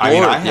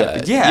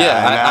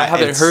I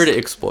haven't heard it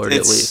explored, at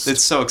least.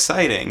 It's so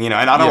exciting, and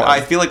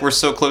I feel like we're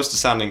so close to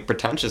sounding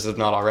pretentious, if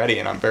not already,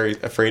 and I'm very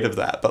afraid of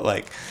that, but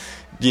like,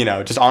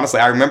 just honestly,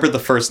 I remember the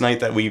first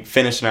night that we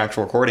finished an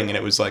actual recording, and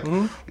it was like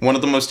one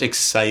of the most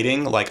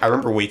exciting, like, I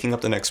remember waking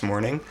up the next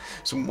morning,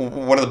 so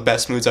one of the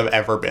best moods I've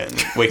ever been,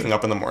 waking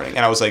up in the morning,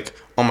 and I was like,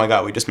 oh my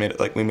God, we just made it,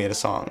 like, we made a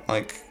song,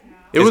 like,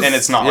 and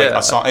it's not like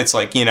a song, it's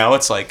like,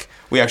 it's like,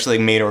 we actually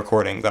made a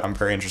recording that I'm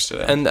very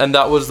interested in. And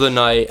that was the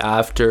night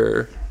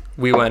after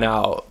we went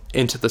out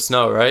into the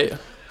snow, right?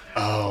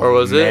 Oh, or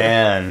was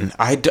man.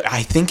 I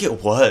think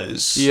it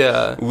was.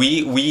 Yeah.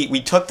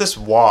 We took this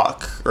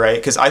walk, right?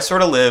 Because I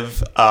sort of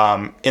live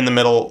in the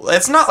middle.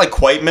 It's not like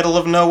quite middle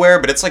of nowhere,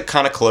 but it's like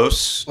kind of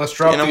close. Let's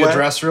drop the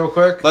address real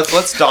quick.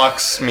 Let's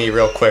dox me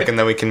real quick, and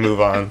then we can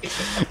move on.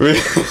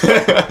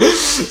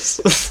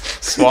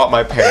 Swat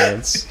my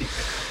parents.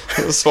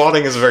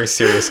 Swatting is a very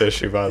serious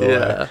issue, by the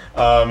way.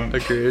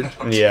 Agreed.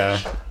 Yeah.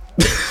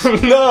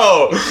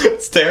 No,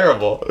 it's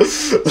terrible.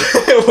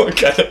 We'll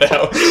cut it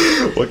out.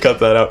 We'll cut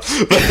that out.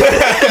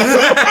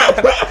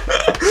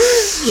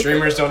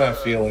 Streamers don't have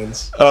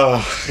feelings.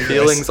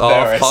 Feelings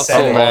off,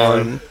 hustle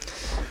on.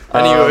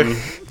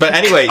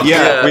 Anyway, it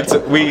was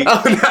gonna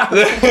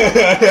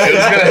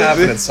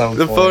happen at some point.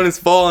 The phone is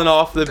falling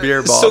off the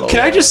beer bottle. So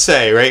can I just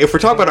say, right, if we're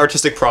talking about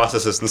artistic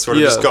processes and sort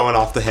of just going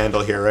off the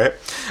handle here, right,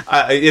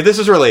 this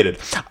is related.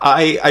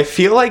 I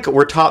feel like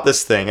we're taught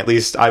this thing, at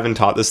least I've been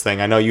taught this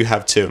thing, I know you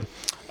have too,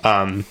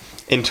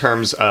 in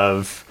terms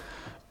of,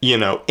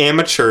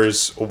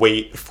 amateurs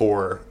wait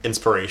for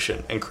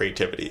inspiration and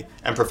creativity,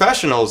 and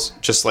professionals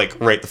just like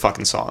write the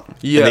fucking song.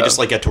 Yeah. And they just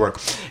like get to work.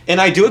 And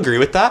I do agree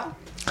with that.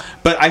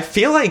 But I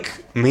feel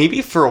like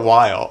maybe for a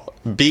while,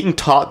 being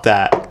taught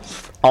that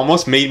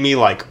almost made me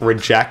like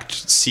reject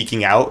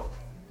seeking out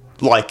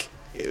like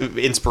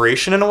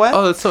inspiration in a way.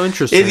 Oh, that's so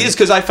interesting. It is,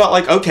 because I felt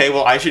like, okay,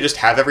 well, I should just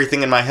have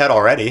everything in my head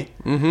already.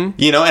 Mm-hmm.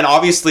 And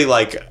obviously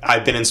like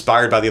I've been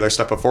inspired by the other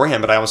stuff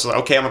beforehand, but I was like,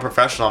 okay, I'm a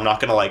professional.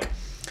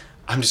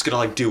 I'm just gonna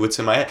like do what's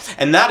in my head,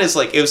 and that is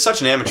like, it was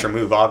such an amateur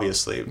move,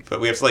 obviously,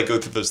 but we have to like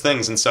go through those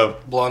things, and so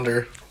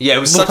blunder. Yeah, it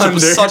was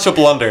such a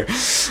blunder,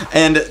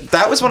 and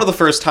that was one of the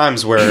first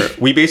times where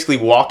we basically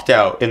walked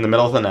out in the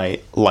middle of the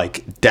night,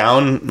 like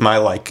down my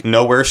like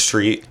nowhere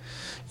street.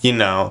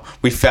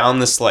 We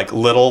found this like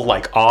little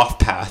like off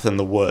path in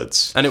the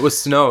woods, and it was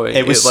snowing.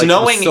 It was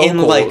snowing in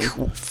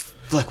cold.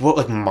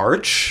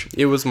 March?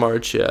 It was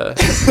March, yeah.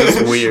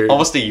 It was weird.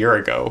 Almost a year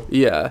ago.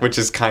 Yeah. Which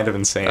is kind of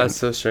insane. That's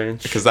so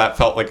strange. Because that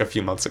felt like a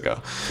few months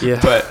ago. Yeah.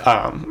 But,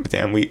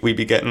 damn, we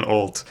be getting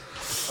old.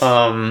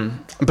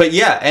 But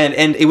yeah,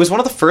 and it was one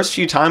of the first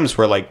few times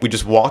where, like, we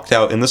just walked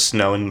out in the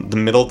snow in the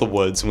middle of the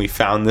woods, and we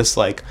found this,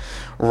 like,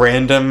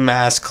 random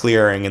mass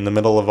clearing in the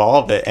middle of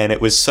all of it, and it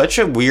was such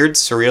a weird,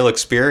 surreal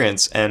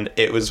experience, and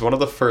it was one of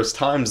the first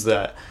times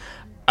that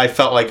I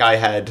felt like I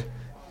had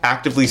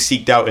actively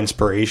seeked out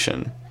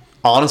inspiration.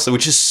 Honestly,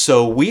 which is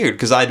so weird,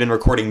 because I'd been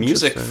recording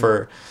music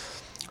for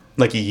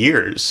like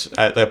years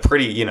at a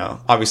pretty,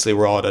 obviously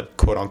we're all at a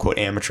quote unquote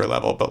amateur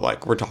level, but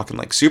like we're talking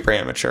like super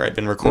amateur. I'd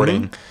been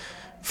recording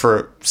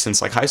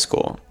since like high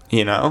school,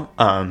 but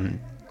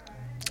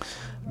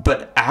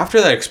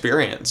after that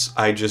experience,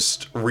 I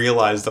just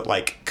realized that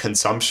like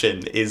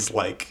consumption is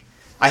like,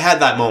 I had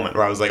that moment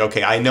where I was like,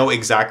 okay, I know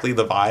exactly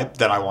the vibe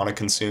that I want to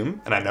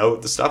consume, and I know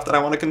the stuff that I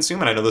want to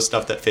consume, and I know the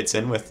stuff that fits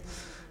in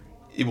with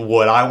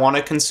what I want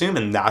to consume,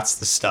 and that's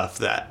the stuff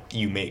that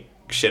you make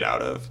shit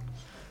out of.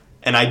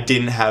 And I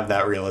didn't have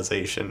that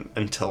realization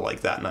until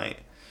like that night.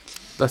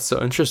 That's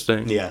so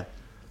interesting. Yeah.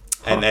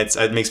 And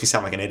it makes me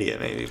sound like an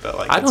idiot maybe, but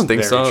like, I don't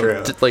think so.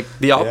 True. Like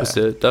the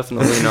opposite.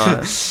 Definitely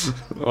not.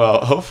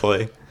 Well,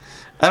 hopefully.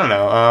 I don't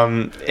know.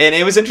 And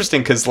it was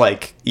interesting because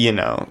like,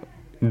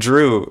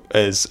 Drew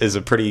is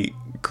a pretty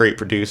great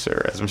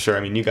producer, as I'm sure. I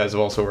mean, you guys have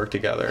also worked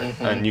together,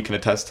 and you can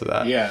attest to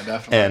that. Yeah,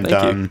 definitely. And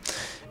Thank you.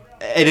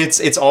 and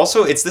it's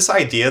also this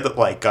idea that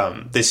like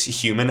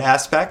this human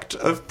aspect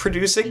of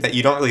producing that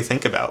you don't really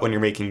think about when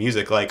you're making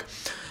music, like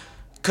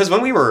because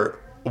when we were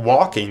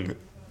walking,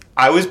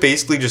 I was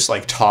basically just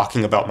like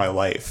talking about my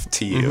life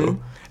to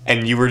you,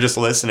 and you were just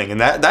listening, and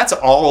that's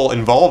all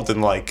involved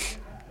in like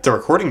the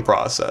recording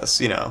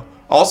process, you know.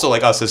 Also,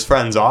 like us as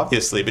friends,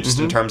 obviously, but just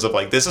in terms of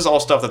like this is all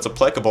stuff that's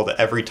applicable to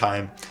every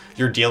time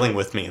you're dealing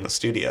with me in the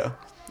studio.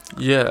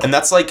 Yeah. And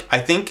that's like, I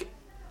think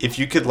if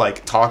you could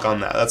like talk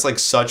on that, that's like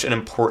such an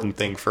important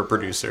thing for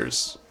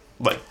producers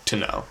like to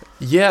know.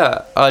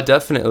 Yeah,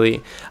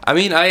 definitely. I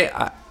mean,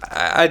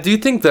 I do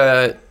think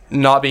that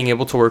not being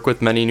able to work with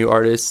many new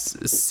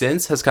artists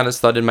since has kind of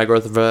stunted my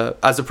growth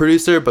as a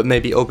producer, but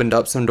maybe opened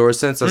up some doors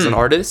since as an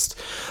artist.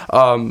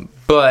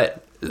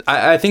 But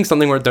I think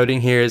something worth noting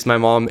here is my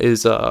mom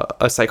is a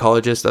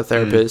psychologist, a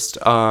therapist,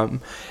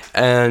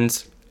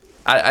 and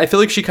I feel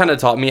like she kind of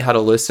taught me how to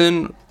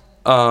listen,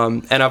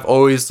 and I've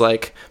always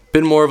like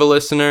been more of a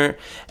listener.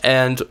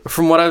 And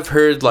from what I've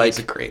heard, like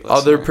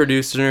other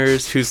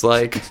producers who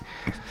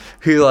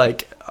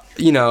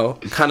you know,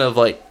 kind of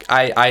like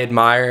I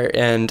admire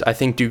and I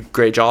think do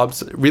great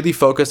jobs, really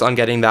focus on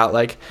getting that,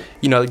 like,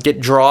 you know,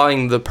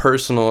 drawing the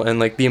personal and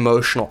like the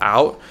emotional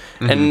out.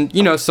 And,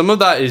 you know, some of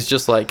that is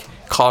just like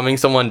calming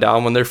someone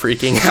down when they're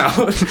freaking out.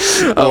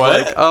 What?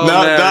 Like, oh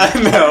no,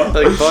 man, no.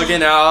 like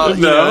bugging out,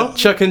 you know,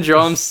 chucking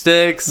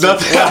drumsticks,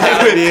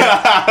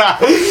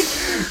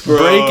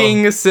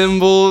 breaking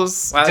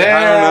cymbals. I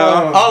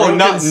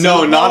don't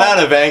know. Not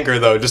out of anger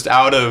though, just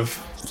out of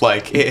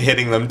like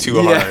hitting them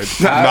too hard.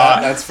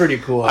 That's pretty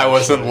cool. I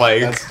wasn't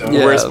like,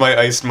 where's my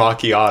iced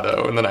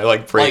macchiato? And then I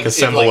like break a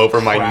cymbal over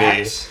my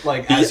knee.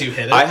 Like as you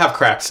hit it. I have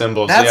cracked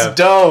cymbals. That's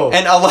dope.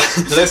 And a lot.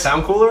 Do they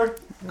sound cooler?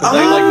 Do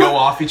they like go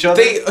off each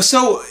other?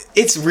 So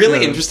it's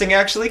really interesting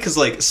actually, because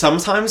like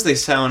sometimes they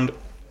sound.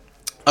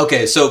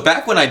 Okay, so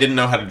back when I didn't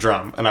know how to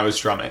drum and I was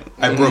drumming,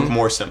 I broke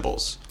more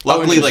cymbals.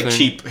 Luckily, like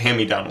cheap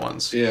hand-me-down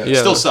ones. Yeah.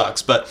 Still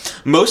sucks, but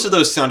most of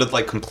those sounded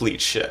like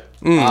complete shit.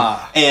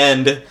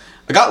 And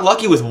I got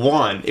lucky with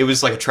one. It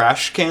was like a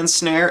trash can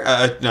snare.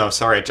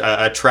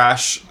 A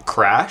trash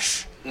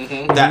crash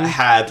that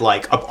had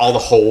like all the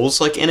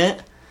holes like in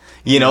it.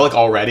 You know, like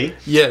already.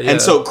 Yeah.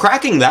 And so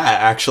cracking that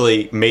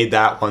actually made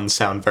that one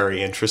sound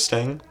very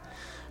interesting.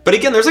 But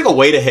again, there's like a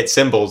way to hit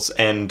cymbals,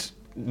 and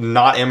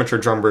not amateur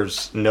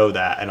drummers know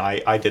that, and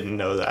I didn't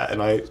know that,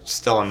 and I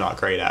still am not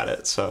great at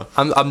it. So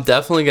I'm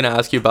definitely gonna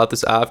ask you about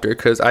this after,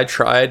 because I'm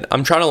trying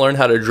to learn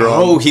how to drum.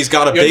 Oh, he's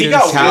got a big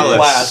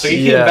callus. So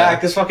he came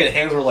back, his fucking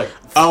hands were like,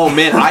 oh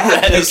man, I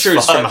have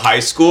pictures from high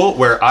school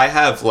where I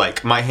have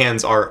like my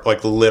hands are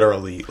like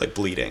literally like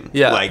bleeding.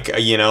 Yeah, like,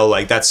 you know,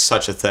 like that's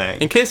such a thing.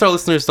 In case our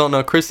listeners don't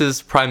know, Chris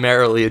is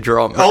primarily a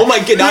drummer. Oh my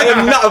god, I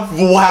am not.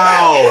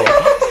 Wow.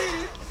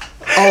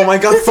 Oh my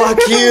god, fuck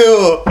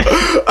you!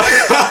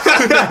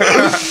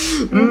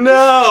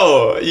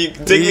 No! You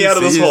dig me out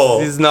of this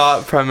hole. He's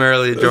not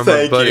primarily a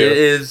drummer, but it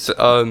is at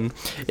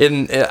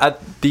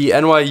the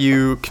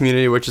NYU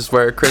community, which is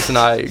where Chris and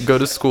I go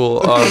to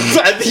school.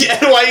 At the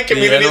NYU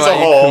community as a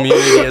whole.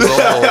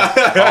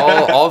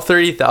 All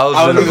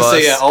 30,000 of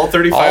us. All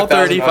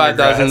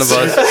 35,000 of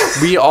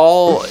us. We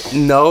all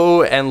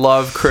know and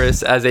love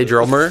Chris as a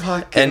drummer,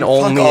 and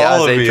only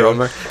as a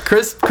drummer.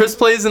 Chris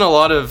plays in a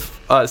lot of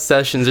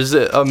sessions. There's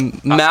a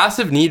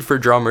massive need for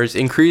drummers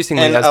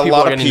increasingly, and as people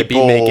are getting to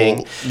beat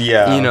making.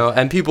 Yeah. You know,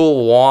 and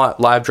people want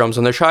live drums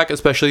on their track,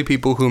 especially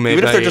people who make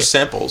even if they're just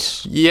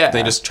samples. Yeah.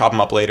 They just chop them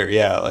up later.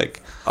 Yeah,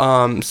 like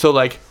so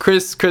like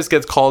Chris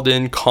gets called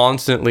in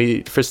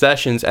constantly for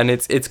sessions, and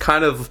it's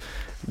kind of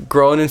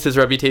grown into his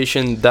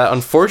reputation that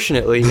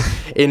unfortunately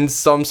in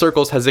some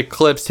circles has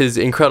eclipsed his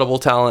incredible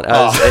talent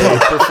as a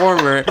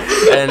performer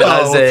and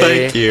as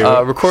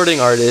a recording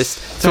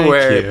artist, to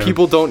where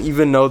people don't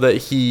even know that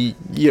he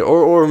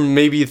or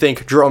maybe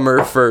think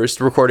drummer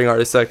first, recording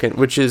artist second,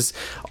 which is,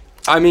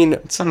 I mean,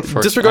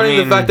 disregarding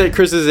the fact that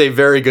Chris is a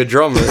very good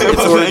drummer,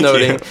 it's worth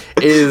noting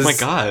is, oh my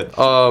god,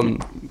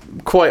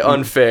 quite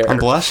unfair. I'm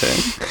blushing.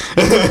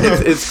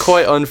 it's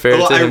quite unfair.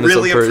 Well, to him I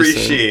really as a person.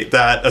 appreciate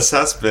that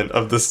assessment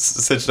of this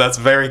situation. That's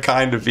very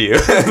kind of you.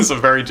 It's a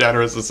very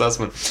generous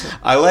assessment.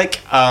 I like.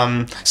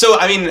 So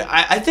I mean,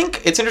 I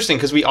think it's interesting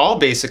because we all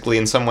basically,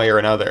 in some way or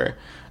another,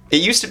 I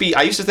used to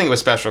think it was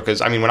special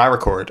because I mean, when I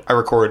record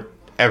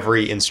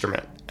every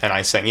instrument. And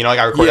I sing, you know, like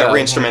I record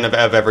every instrument of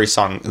every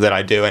song that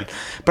I do.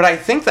 But I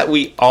think that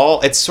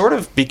it's sort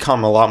of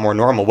become a lot more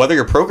normal, whether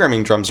you're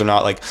programming drums or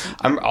not. Like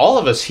all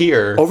of us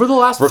here over the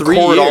last 3 years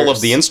record all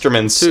of the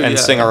instruments and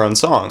sing our own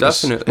songs.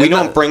 Definitely. We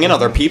don't bring in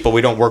other people.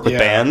 We don't work with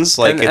bands.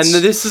 Like, and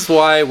this is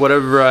why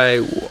whatever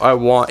I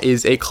want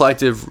is a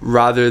collective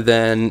rather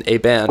than a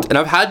band. And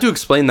I've had to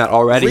explain that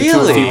already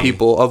to a few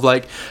people of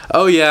like,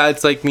 oh yeah,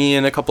 it's like me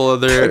and a couple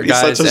other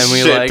guys, and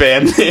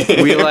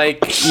we like,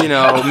 you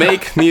know,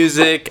 make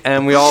music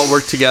and we all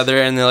work together,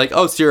 and they're like,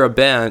 oh, so you're a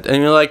band,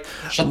 and you're like,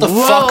 shut the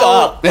fuck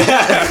up.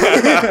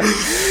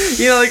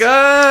 You know, like,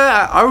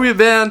 are we a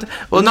band?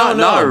 Well,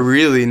 not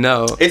really,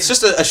 no. It's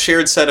just a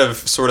shared set of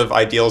sort of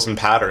ideals and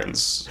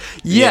patterns.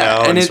 Yeah,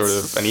 you know, and it's sort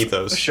of an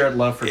ethos. A shared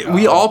love for God.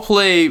 We all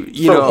play, all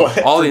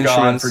for the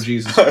instruments. God, for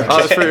Jesus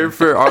Christ.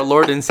 For our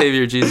Lord and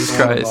Savior Jesus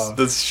Christ.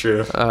 That's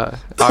true. All right,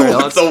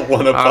 the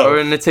one above.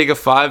 we're gonna take a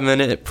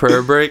 5-minute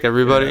prayer break,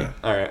 everybody. Yeah.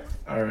 All right.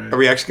 All right. Are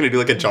we actually gonna do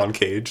like a John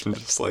Cage and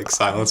just like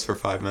silence for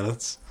 5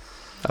 minutes?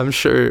 I'm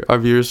sure our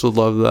viewers would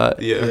love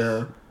that.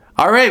 Yeah.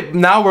 All right,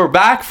 now we're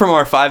back from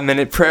our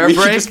 5-minute prayer We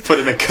break. should just put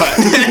in a cut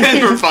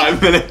for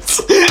 5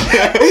 minutes.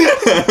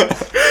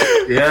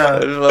 Yeah.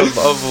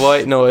 of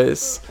white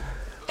noise.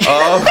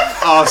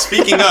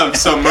 Speaking of,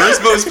 so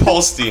Merzbow's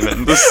Pulse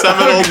Demon, the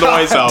seminal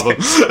noise album.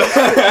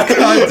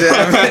 God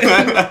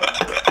damn it.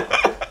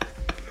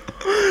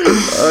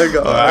 Oh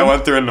god. I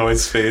went through a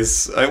noise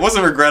phase. It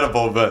wasn't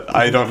regrettable, but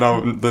I don't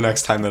know the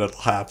next time that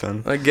it'll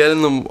happen. I get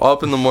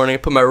up in the morning, I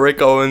put my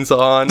Rick Owens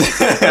on,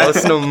 I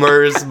listen to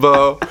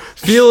Merzbow.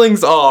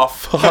 Feelings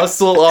off,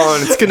 hustle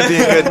on. It's gonna be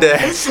a good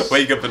day.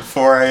 Wake up at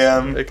 4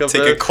 a.m. Take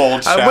a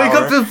cold shower. I wake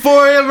up at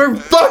 4 a.m. every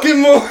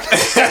fucking morning.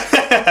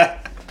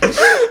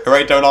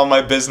 Write down all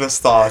my business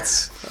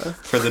thoughts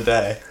for the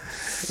day.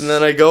 And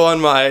then I go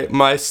on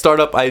my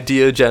startup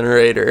idea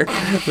generator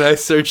and I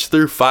search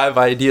through 5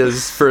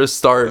 ideas for a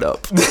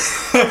startup,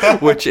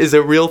 which is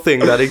a real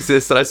thing that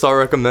exists that I saw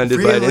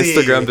recommended by an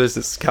Instagram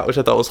business account, which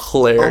I thought was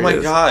hilarious. Oh my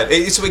god.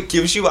 So it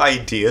gives you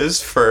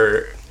ideas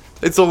for...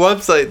 It's a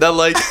website that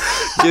like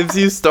gives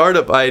you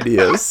startup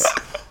ideas.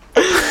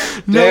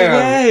 No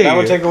way. That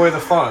would take away the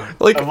fun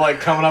of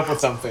like coming up with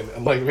something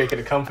and like making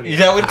a company.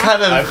 That would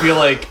kind of... I feel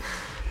like,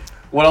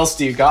 what else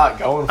do you got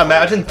going for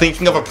Imagine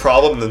thinking of a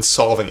problem and then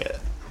solving it.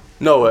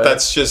 No way.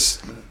 That's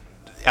just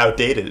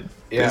outdated,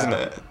 isn't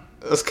it?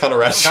 That's kind of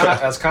retro.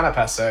 That's kind of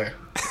passe.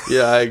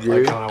 Yeah, I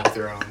agree. Like coming up with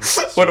your own.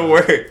 What a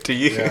word to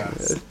use. Yeah.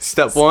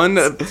 Step 1,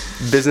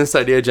 business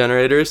idea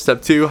generator.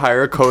 Step 2,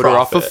 hire a coder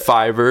off of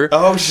Fiverr.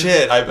 Oh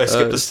shit! I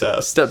skipped a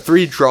step. Step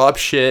 3, drop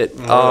shit,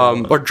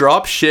 or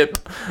drop ship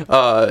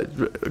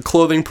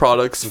clothing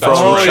products from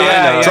China.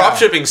 yeah. Drop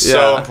shipping's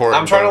so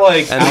important. I'm trying to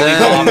like And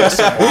then-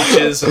 some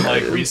watches and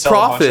like resell a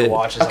bunch Profit. of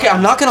watches. Okay,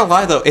 I'm not gonna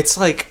lie though.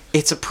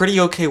 It's a pretty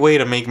okay way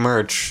to make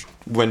merch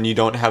when you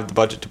don't have the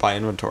budget to buy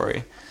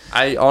inventory.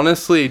 I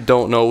honestly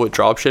don't know what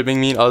drop shipping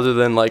mean other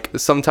than like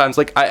sometimes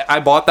like I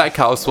bought that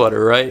cow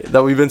sweater, right?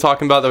 That we've been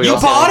talking about. That we You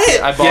also bought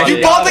it. I bought You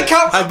it. bought the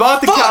cow. I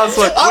bought the cow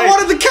sweater. I Wait.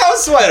 wanted the cow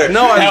sweater.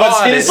 No, I That was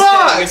bought his it.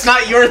 thing. It's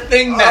not your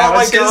thing now. Oh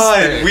my It's his god,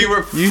 thing. we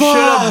were. You should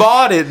have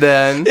bought it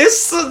then.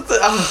 It's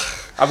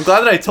I'm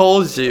glad that I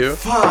told you.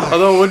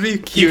 Although it would be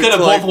cute could have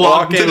to like both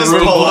walked walk in in the and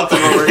room. pull up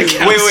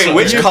and wait,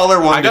 which color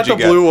one I got did the you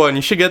get? blue one.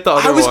 You should get the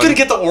other I was one. gonna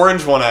get the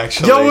orange one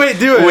actually. Yo, wait,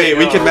 do it. Wait,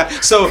 we can.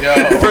 So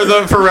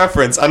for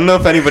reference, I don't know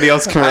if anybody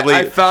else can relate.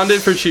 I found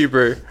it for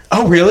cheaper.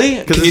 Oh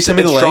really? Can you send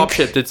me the link? Drop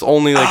shipped. It's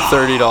only like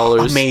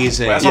 $30.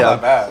 Amazing. That's Yeah.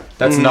 not that bad.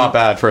 That's not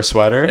bad for a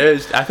sweater.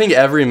 I think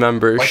every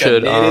member Like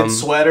should a knitted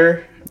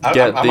sweater.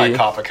 get I might the-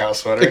 cop a cow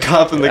sweater.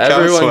 Cop in the cow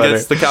Everyone sweater.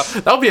 gets the cow.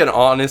 That would be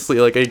honestly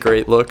like a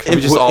great look. We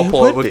just all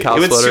pull up with cow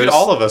It would sweaters. suit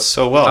all of us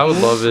so well. I would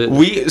love it.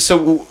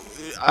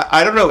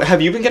 I don't know.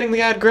 Have you been getting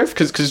the ad, Griff?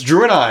 Because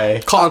Drew and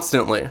I.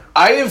 Constantly.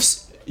 I have.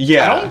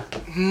 Yeah.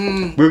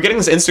 We were getting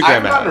this I've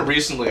Instagram gotten it ad.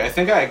 recently. I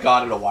think I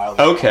got it a while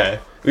ago. Okay.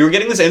 We were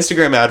getting this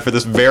Instagram ad for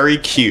this very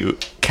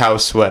cute cow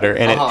sweater,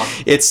 and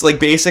it's like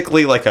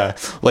basically like a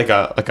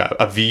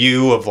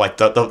view of like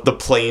the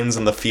plains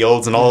and the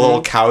fields and all the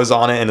little cows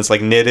on it, and it's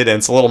like knitted and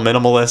it's a little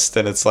minimalist,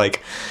 and it's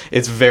like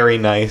it's very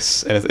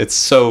nice and it's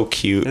so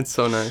cute, It's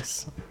so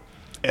nice.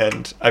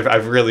 and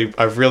I've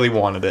really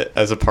wanted it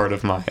as a part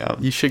of my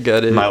You should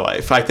get it. my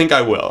life. I think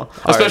I will,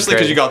 especially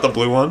because great. you got the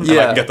blue one, and I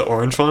Yeah. can get the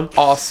orange one.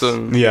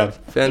 Awesome. Yeah. Are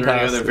there any other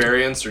Fantastic.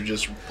 variants or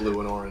just blue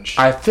and orange?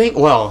 I think.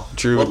 Well,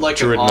 Drew Would like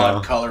Drew an would know.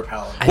 odd color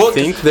palette. I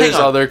think there's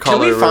hang on. other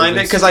color Can we find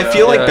it? versions. Because I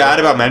feel like Yeah. bad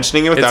about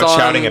mentioning it without It's on-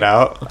 shouting it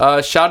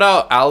out. Shout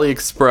out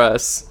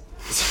AliExpress.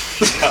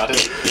 Got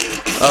it.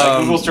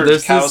 Google search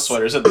there's cow this-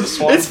 sweaters. Is it this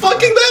one? It's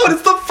fucking that one.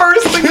 It's the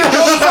first thing that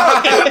comes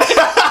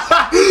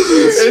up.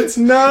 It's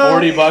not.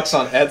 $40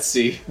 on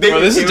Etsy.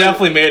 Bro, this is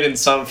definitely made in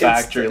some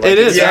factory. Like, it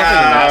is it's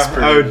definitely mass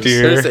Oh produced.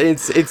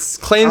 dear. It's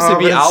claims to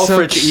be that's so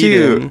Alfred cute.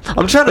 Eden.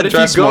 I'm trying to But if you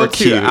dress go more to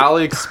cute.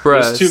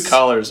 AliExpress, There's 2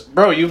 colors.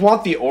 Bro, you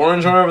want the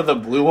orange one over the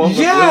blue one? The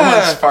blue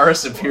Yeah. one's far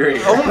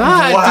superior.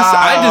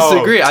 I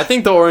disagree. I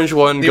think the orange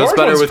one goes orange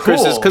better one's with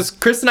Chris's cool. because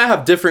Chris and I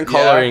have different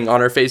coloring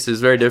on our faces,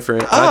 very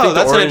different. And I Oh, think the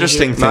that's an orange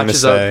interesting thing to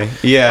matches up. say.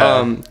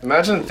 Yeah.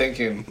 Imagine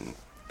thinking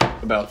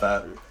about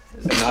that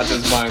and not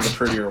just buying the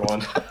prettier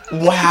one.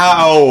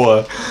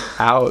 Wow.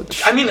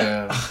 Ouch. I mean,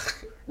 Yeah.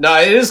 No,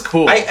 it is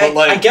cool. but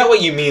like, I get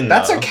what you mean.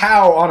 that's though. a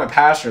cow on a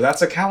pasture.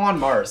 That's a cow on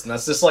Mars, and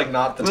that's just like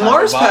not the time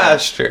Mars to buy.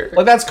 pasture.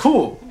 Like that's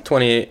cool.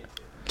 28.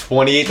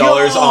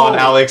 $28 on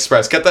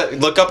AliExpress. Get that.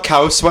 Look up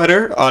cow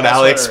sweater on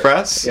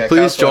AliExpress. Yeah,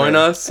 please join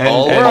us.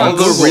 All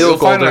the real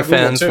Golder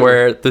fans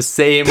wear the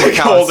same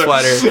cow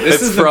sweater.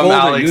 It's from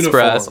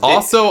AliExpress.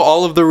 Also,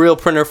 all of the real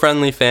printer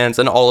friendly fans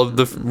and all of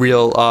the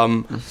real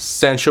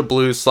Sancho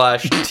Blue /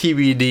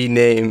 TBD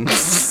name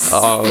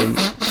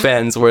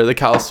fans wear the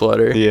cow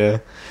sweater. Yeah.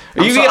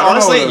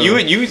 Honestly,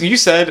 you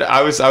said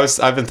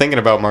I've been thinking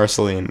about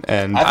Marceline,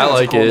 and I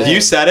like it.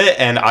 You said it,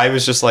 and I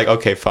was just like,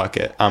 okay, fuck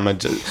it. I'm gonna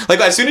just like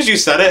as soon as you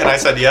said it, and I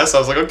said yes, I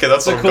was like, okay,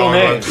 that's what I'm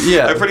going with.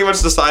 Yeah, I pretty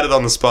much decided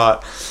on the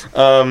spot.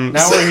 Now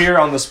we're here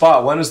on the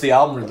spot. When is the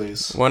album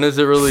release? When is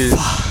it released?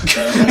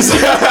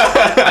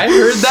 I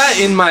heard that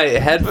in my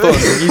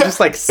headphones. You just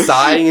like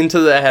sighing into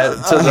the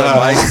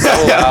mic so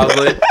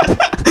loudly.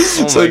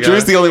 Oh so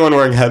Drew's the only one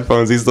wearing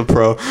headphones. He's the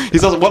pro.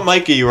 He's also. What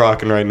mic are you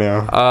rocking right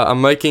now?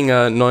 I'm miking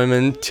a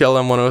Neumann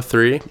TLM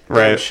 103.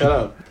 Right. Shut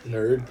up,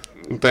 nerd.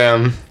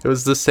 Damn. It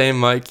was the same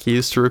mic he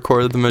used to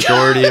record the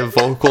majority of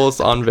vocals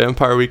on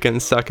Vampire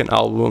Weekend's second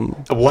album.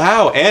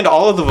 Wow, and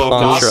all of the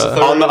vocals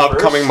on the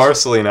upcoming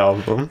Marceline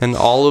album. And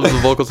all of the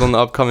vocals on the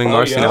upcoming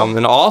Marceline album.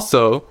 And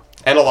also...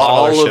 And a lot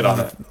of other shit on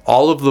it.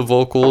 All of the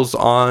vocals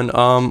on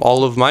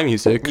all of my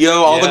music. Yo,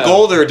 all the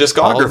Golder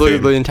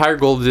discography. The entire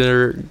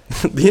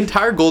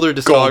Golder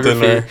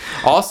discography.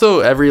 Also,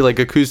 every like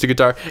acoustic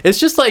guitar. It's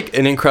just like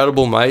an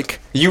incredible mic.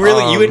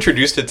 You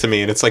introduced it to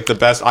me, and it's like the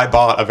best. I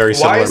bought a very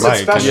similar mic. Why is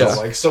it special? Yeah.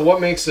 Like, so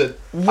what makes it?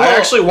 I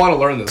actually want to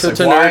learn this. To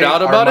nerd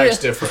out about it.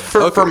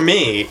 Different? For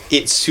me,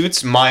 it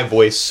suits my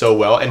voice so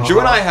well. And Drew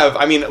and I have.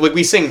 I mean, like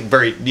we sing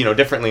very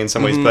differently in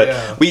some ways,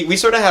 but we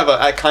sort of have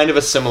a kind of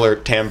a similar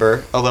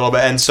timbre a little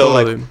bit, and so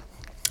like.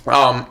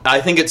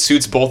 I think it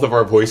suits both of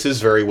our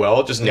voices very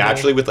well, just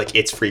naturally with like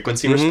its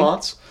frequency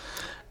response.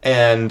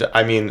 And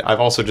I mean,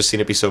 I've also just seen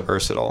it be so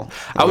versatile.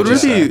 I would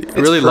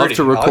really love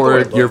to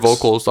record your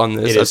vocals on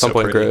this at some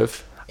point,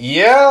 Griff.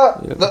 Yeah.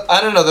 I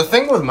don't know. The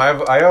thing with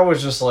I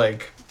always just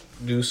like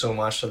do so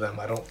much to them.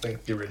 I don't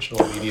think the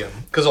original medium,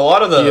 because a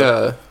lot of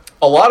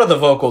the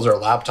vocals are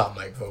laptop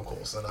mic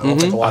vocals, and I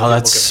don't think a lot of people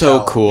can so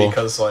tell cool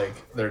because like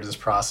they're just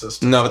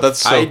processed. No, but that's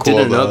so cool. I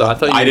didn't know that. I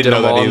thought you did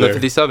them all on the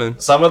 57.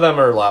 Some of them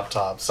are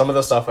laptops. Some of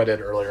the stuff I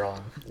did earlier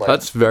on. Like,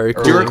 that's very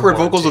cool. Do you record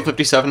vocals with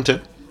 57 too?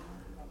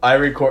 I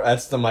record.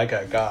 That's the mic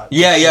I got.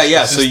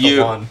 Yeah. So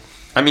you.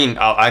 I mean,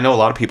 I know a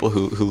lot of people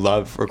who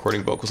love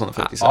recording vocals on the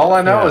 57. All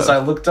I know is I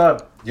looked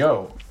up,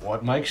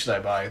 what mic should I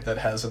buy that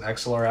has an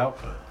XLR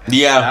output? And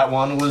that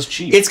one was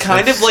cheap. It's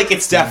kind of like,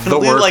 it's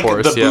definitely like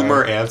the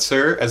boomer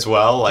answer as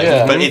well. Like,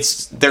 but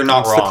they're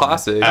not wrong.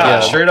 It's the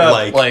classic. Straight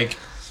up, like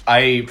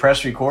I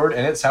press record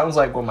and it sounds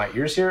like what my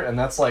ears hear, and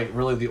that's like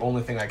really the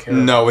only thing I care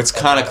about. No, it's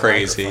kind of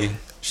crazy.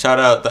 Shout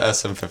out the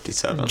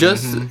SM57.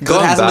 Just it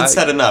hasn't been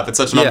set enough. It's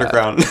such an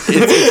underground.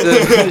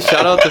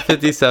 Shout out the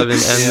 57 and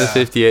the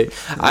 58.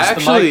 I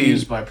actually the mic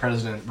used by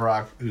President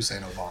Barack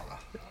Hussein Obama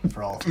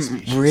for all of his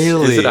speeches.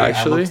 Really? Is it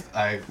actually?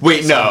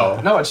 Wait, no.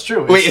 No, it's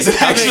true. Wait, is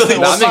it actually?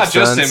 It's not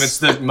just him. It's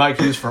the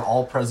mic used for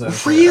all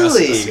presidents.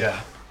 Really?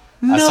 Yeah.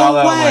 No I saw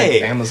that way. on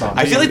like Amazon.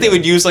 I feel like they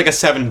would use like a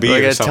 7B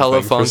like or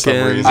something for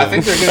some reason. I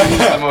think they're going to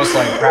use the most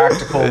like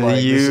practical.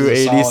 Like,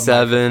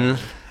 U87.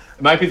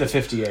 It might be the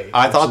 58.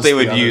 I thought they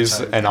would use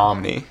an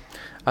Omni.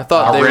 I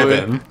thought they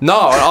would.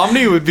 No, an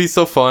Omni would be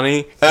so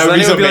funny. That would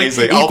be so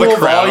amazing. Like, all the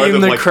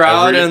volume, the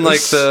crowd, and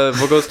like the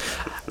vocals.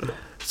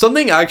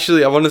 Something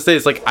actually I want to say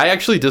is like I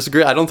actually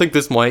disagree. I don't think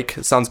this mic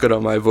sounds good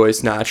on my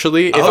voice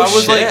naturally. If I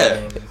was like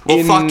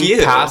fuck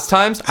you. Past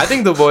times, I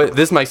think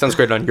this mic sounds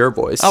great on your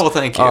voice. Oh well,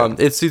 thank you.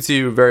 It suits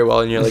you very well,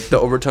 and you're like the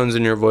overtones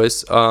in your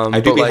voice. I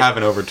do be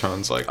having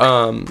overtones like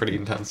pretty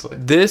intensely.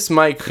 This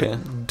mic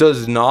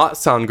does not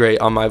sound great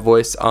on my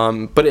voice,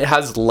 but it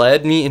has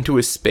led me into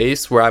a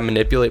space where I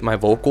manipulate my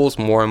vocals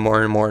more and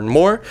more and more and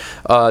more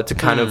to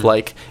kind of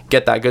like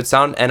get that good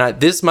sound.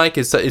 And this mic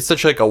is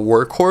such like a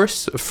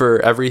workhorse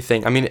for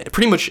everything. I mean,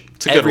 pretty much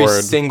every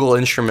single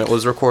instrument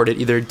was recorded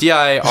either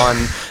DI on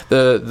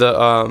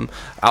the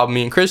album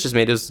me and Chris just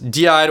made is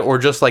DI'd or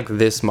just like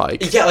this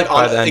mic. Yeah, like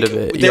by the end of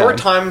it. There were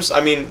times.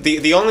 I mean,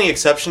 the only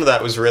exception to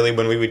that was really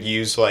when we would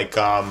use like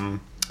other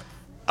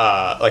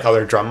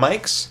drum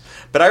mics.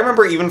 But I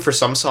remember even for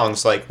some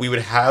songs, like we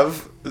would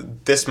have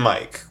this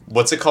mic.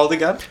 What's it called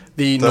again?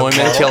 The Neumann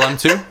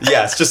TLM2?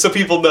 Yes, just so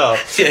people know.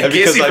 Yeah,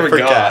 because I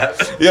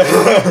forgot.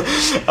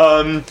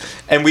 Yeah.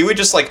 And we would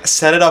just like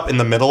set it up in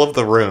the middle of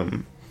the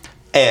room.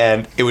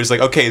 And it was like,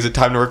 okay, is it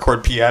time to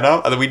record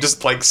piano? And then we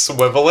just like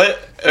swivel it.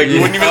 Like, we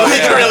wouldn't even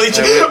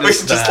we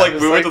just like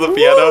move it to the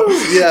piano.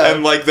 Yeah.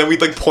 And like then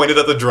we'd like point it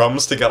at the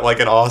drums to get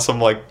like an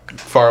awesome like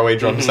faraway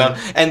drum sound.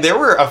 And there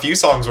were a few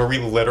songs where we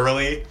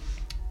literally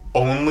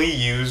only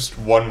used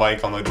one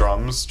mic on the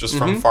drums just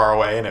from far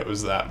away, and it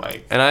was that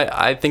mic. And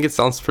I think it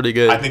sounds pretty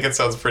good. I think it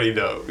sounds pretty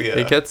dope. Yeah.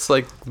 It gets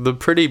like the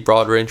pretty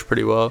broad range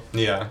pretty well.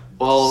 Yeah.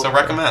 Well, so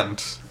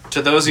recommend.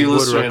 To those of you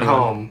listening at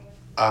home,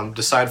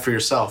 decide for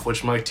yourself,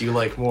 which mic do you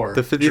like more,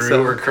 the 57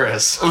 Drew or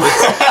Chris? Leave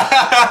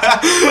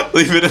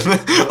it in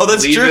the... Oh,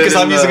 that's true, because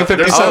I'm using a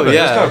 57.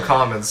 There's no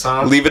comments,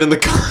 huh? Leave it in the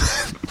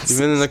comments.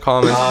 Leave it in the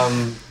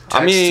comments.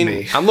 I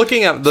mean, I'm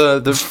looking at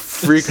the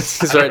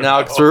frequencies right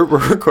now because we're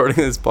recording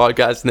this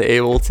podcast in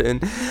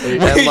Ableton. And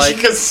like,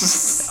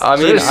 I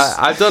mean,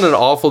 I've done an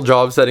awful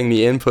job setting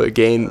the input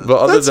gain, but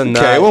other than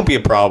that, it won't be a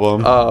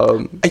problem.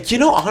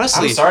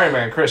 Honestly, I'm sorry,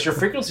 man, Chris. Your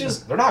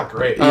frequencies, they're not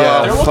great.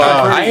 Yeah, they're looking pretty,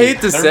 I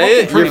hate to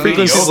say it, your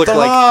frequencies look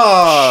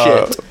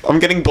like shit. I'm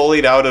getting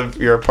bullied out of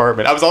your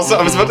apartment. I was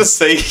about to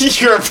say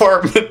your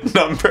apartment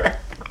number.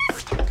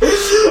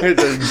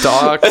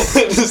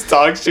 Just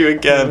doxed you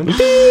again.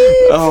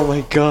 Oh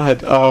my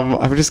god.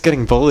 I'm just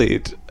getting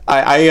bullied.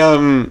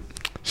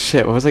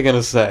 Shit, what was I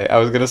gonna say? I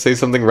was gonna say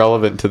something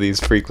relevant to these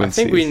frequencies.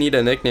 I think we need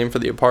a nickname for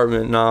the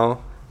apartment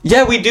now.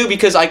 Yeah, we do,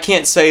 because I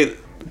can't say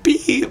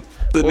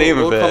the name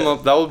of it. Come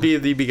up, that will be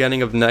the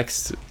beginning of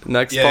next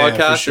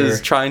podcast, sure.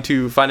 Is trying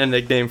to find a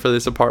nickname for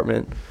this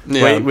apartment.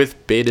 Yeah. Wait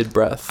with bated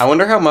breath. I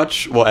wonder how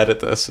much we'll edit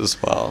this as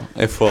well.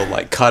 If we'll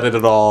like cut it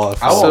at all.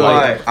 I won't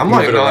lie. I'm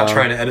like not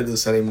trying to edit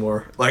this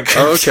anymore. Like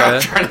I'm trying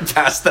to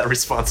pass that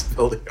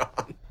responsibility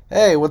on.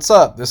 Hey, what's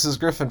up? This is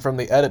Griffin from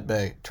the Edit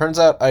Bay. Turns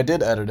out I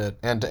did edit it,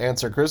 and to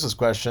answer Chris's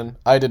question,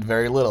 I did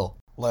very little.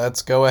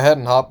 Let's go ahead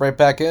and hop right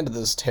back into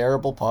this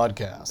terrible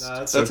podcast.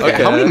 That's okay.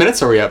 How many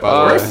minutes are we at, by the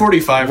way? We're at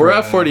 45. We're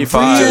at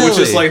 45. Really? Which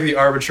is like the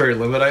arbitrary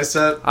limit I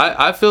set.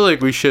 I feel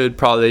like we should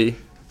probably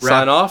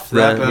sign off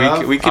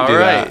then. We could do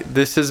that. Alright,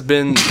 this has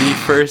been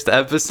the first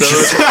episode.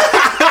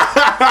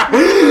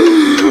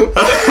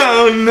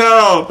 Oh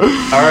no!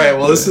 Alright,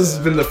 well this has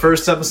been the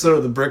first episode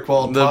of the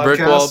Brickwall Podcast.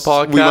 The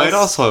Brickwall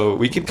Podcast.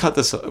 We could cut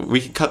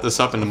this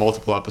up into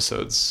multiple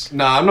episodes.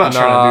 No, I'm not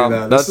trying to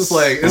do that. This is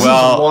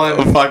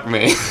one. Fuck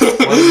me.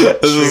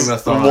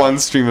 One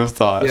stream of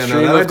thought. Yeah,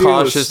 stream of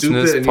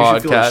consciousness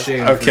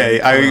podcast. Okay,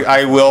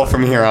 I will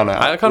from here on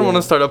out. I kind of want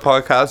to start a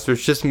podcast where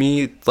it's just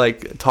me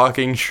like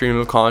talking stream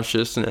of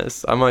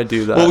consciousness. I might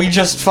do that. Well, we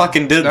just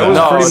fucking did that.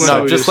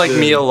 No, just like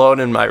me alone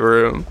in my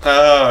room.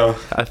 Oh.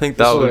 I think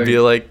that would be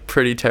like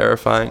pretty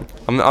terrifying.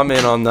 I'm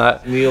in on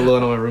that. Me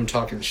alone in my room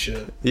talking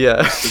shit.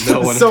 Yeah.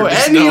 No one so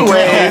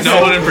anyway,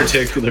 no one in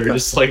particular,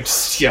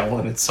 just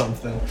yelling at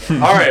something.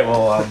 All right,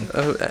 well, take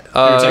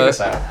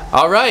us out.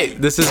 All right,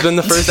 this has been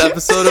the first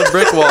episode of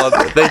Brickwall.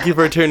 Thank you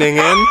for tuning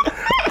in.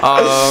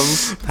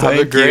 Have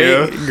a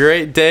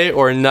great day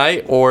or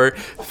night or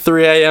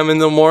 3 a.m. in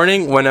the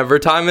morning, whenever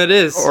time it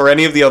is. Or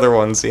any of the other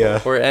ones,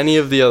 yeah. Or any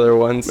of the other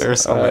ones.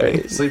 There's so many.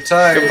 Right. Sleep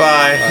tight.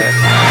 Goodbye.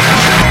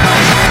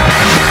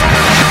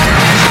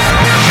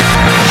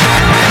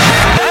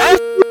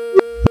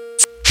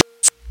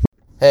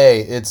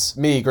 Hey, it's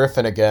me,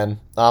 Griffin, again.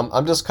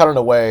 I'm just cutting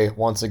away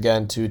once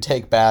again to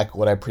take back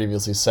what I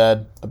previously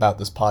said about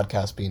this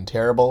podcast being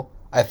terrible.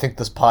 I think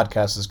this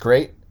podcast is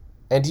great,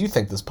 and you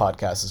think this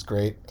podcast is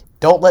great.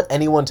 Don't let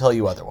anyone tell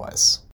you otherwise.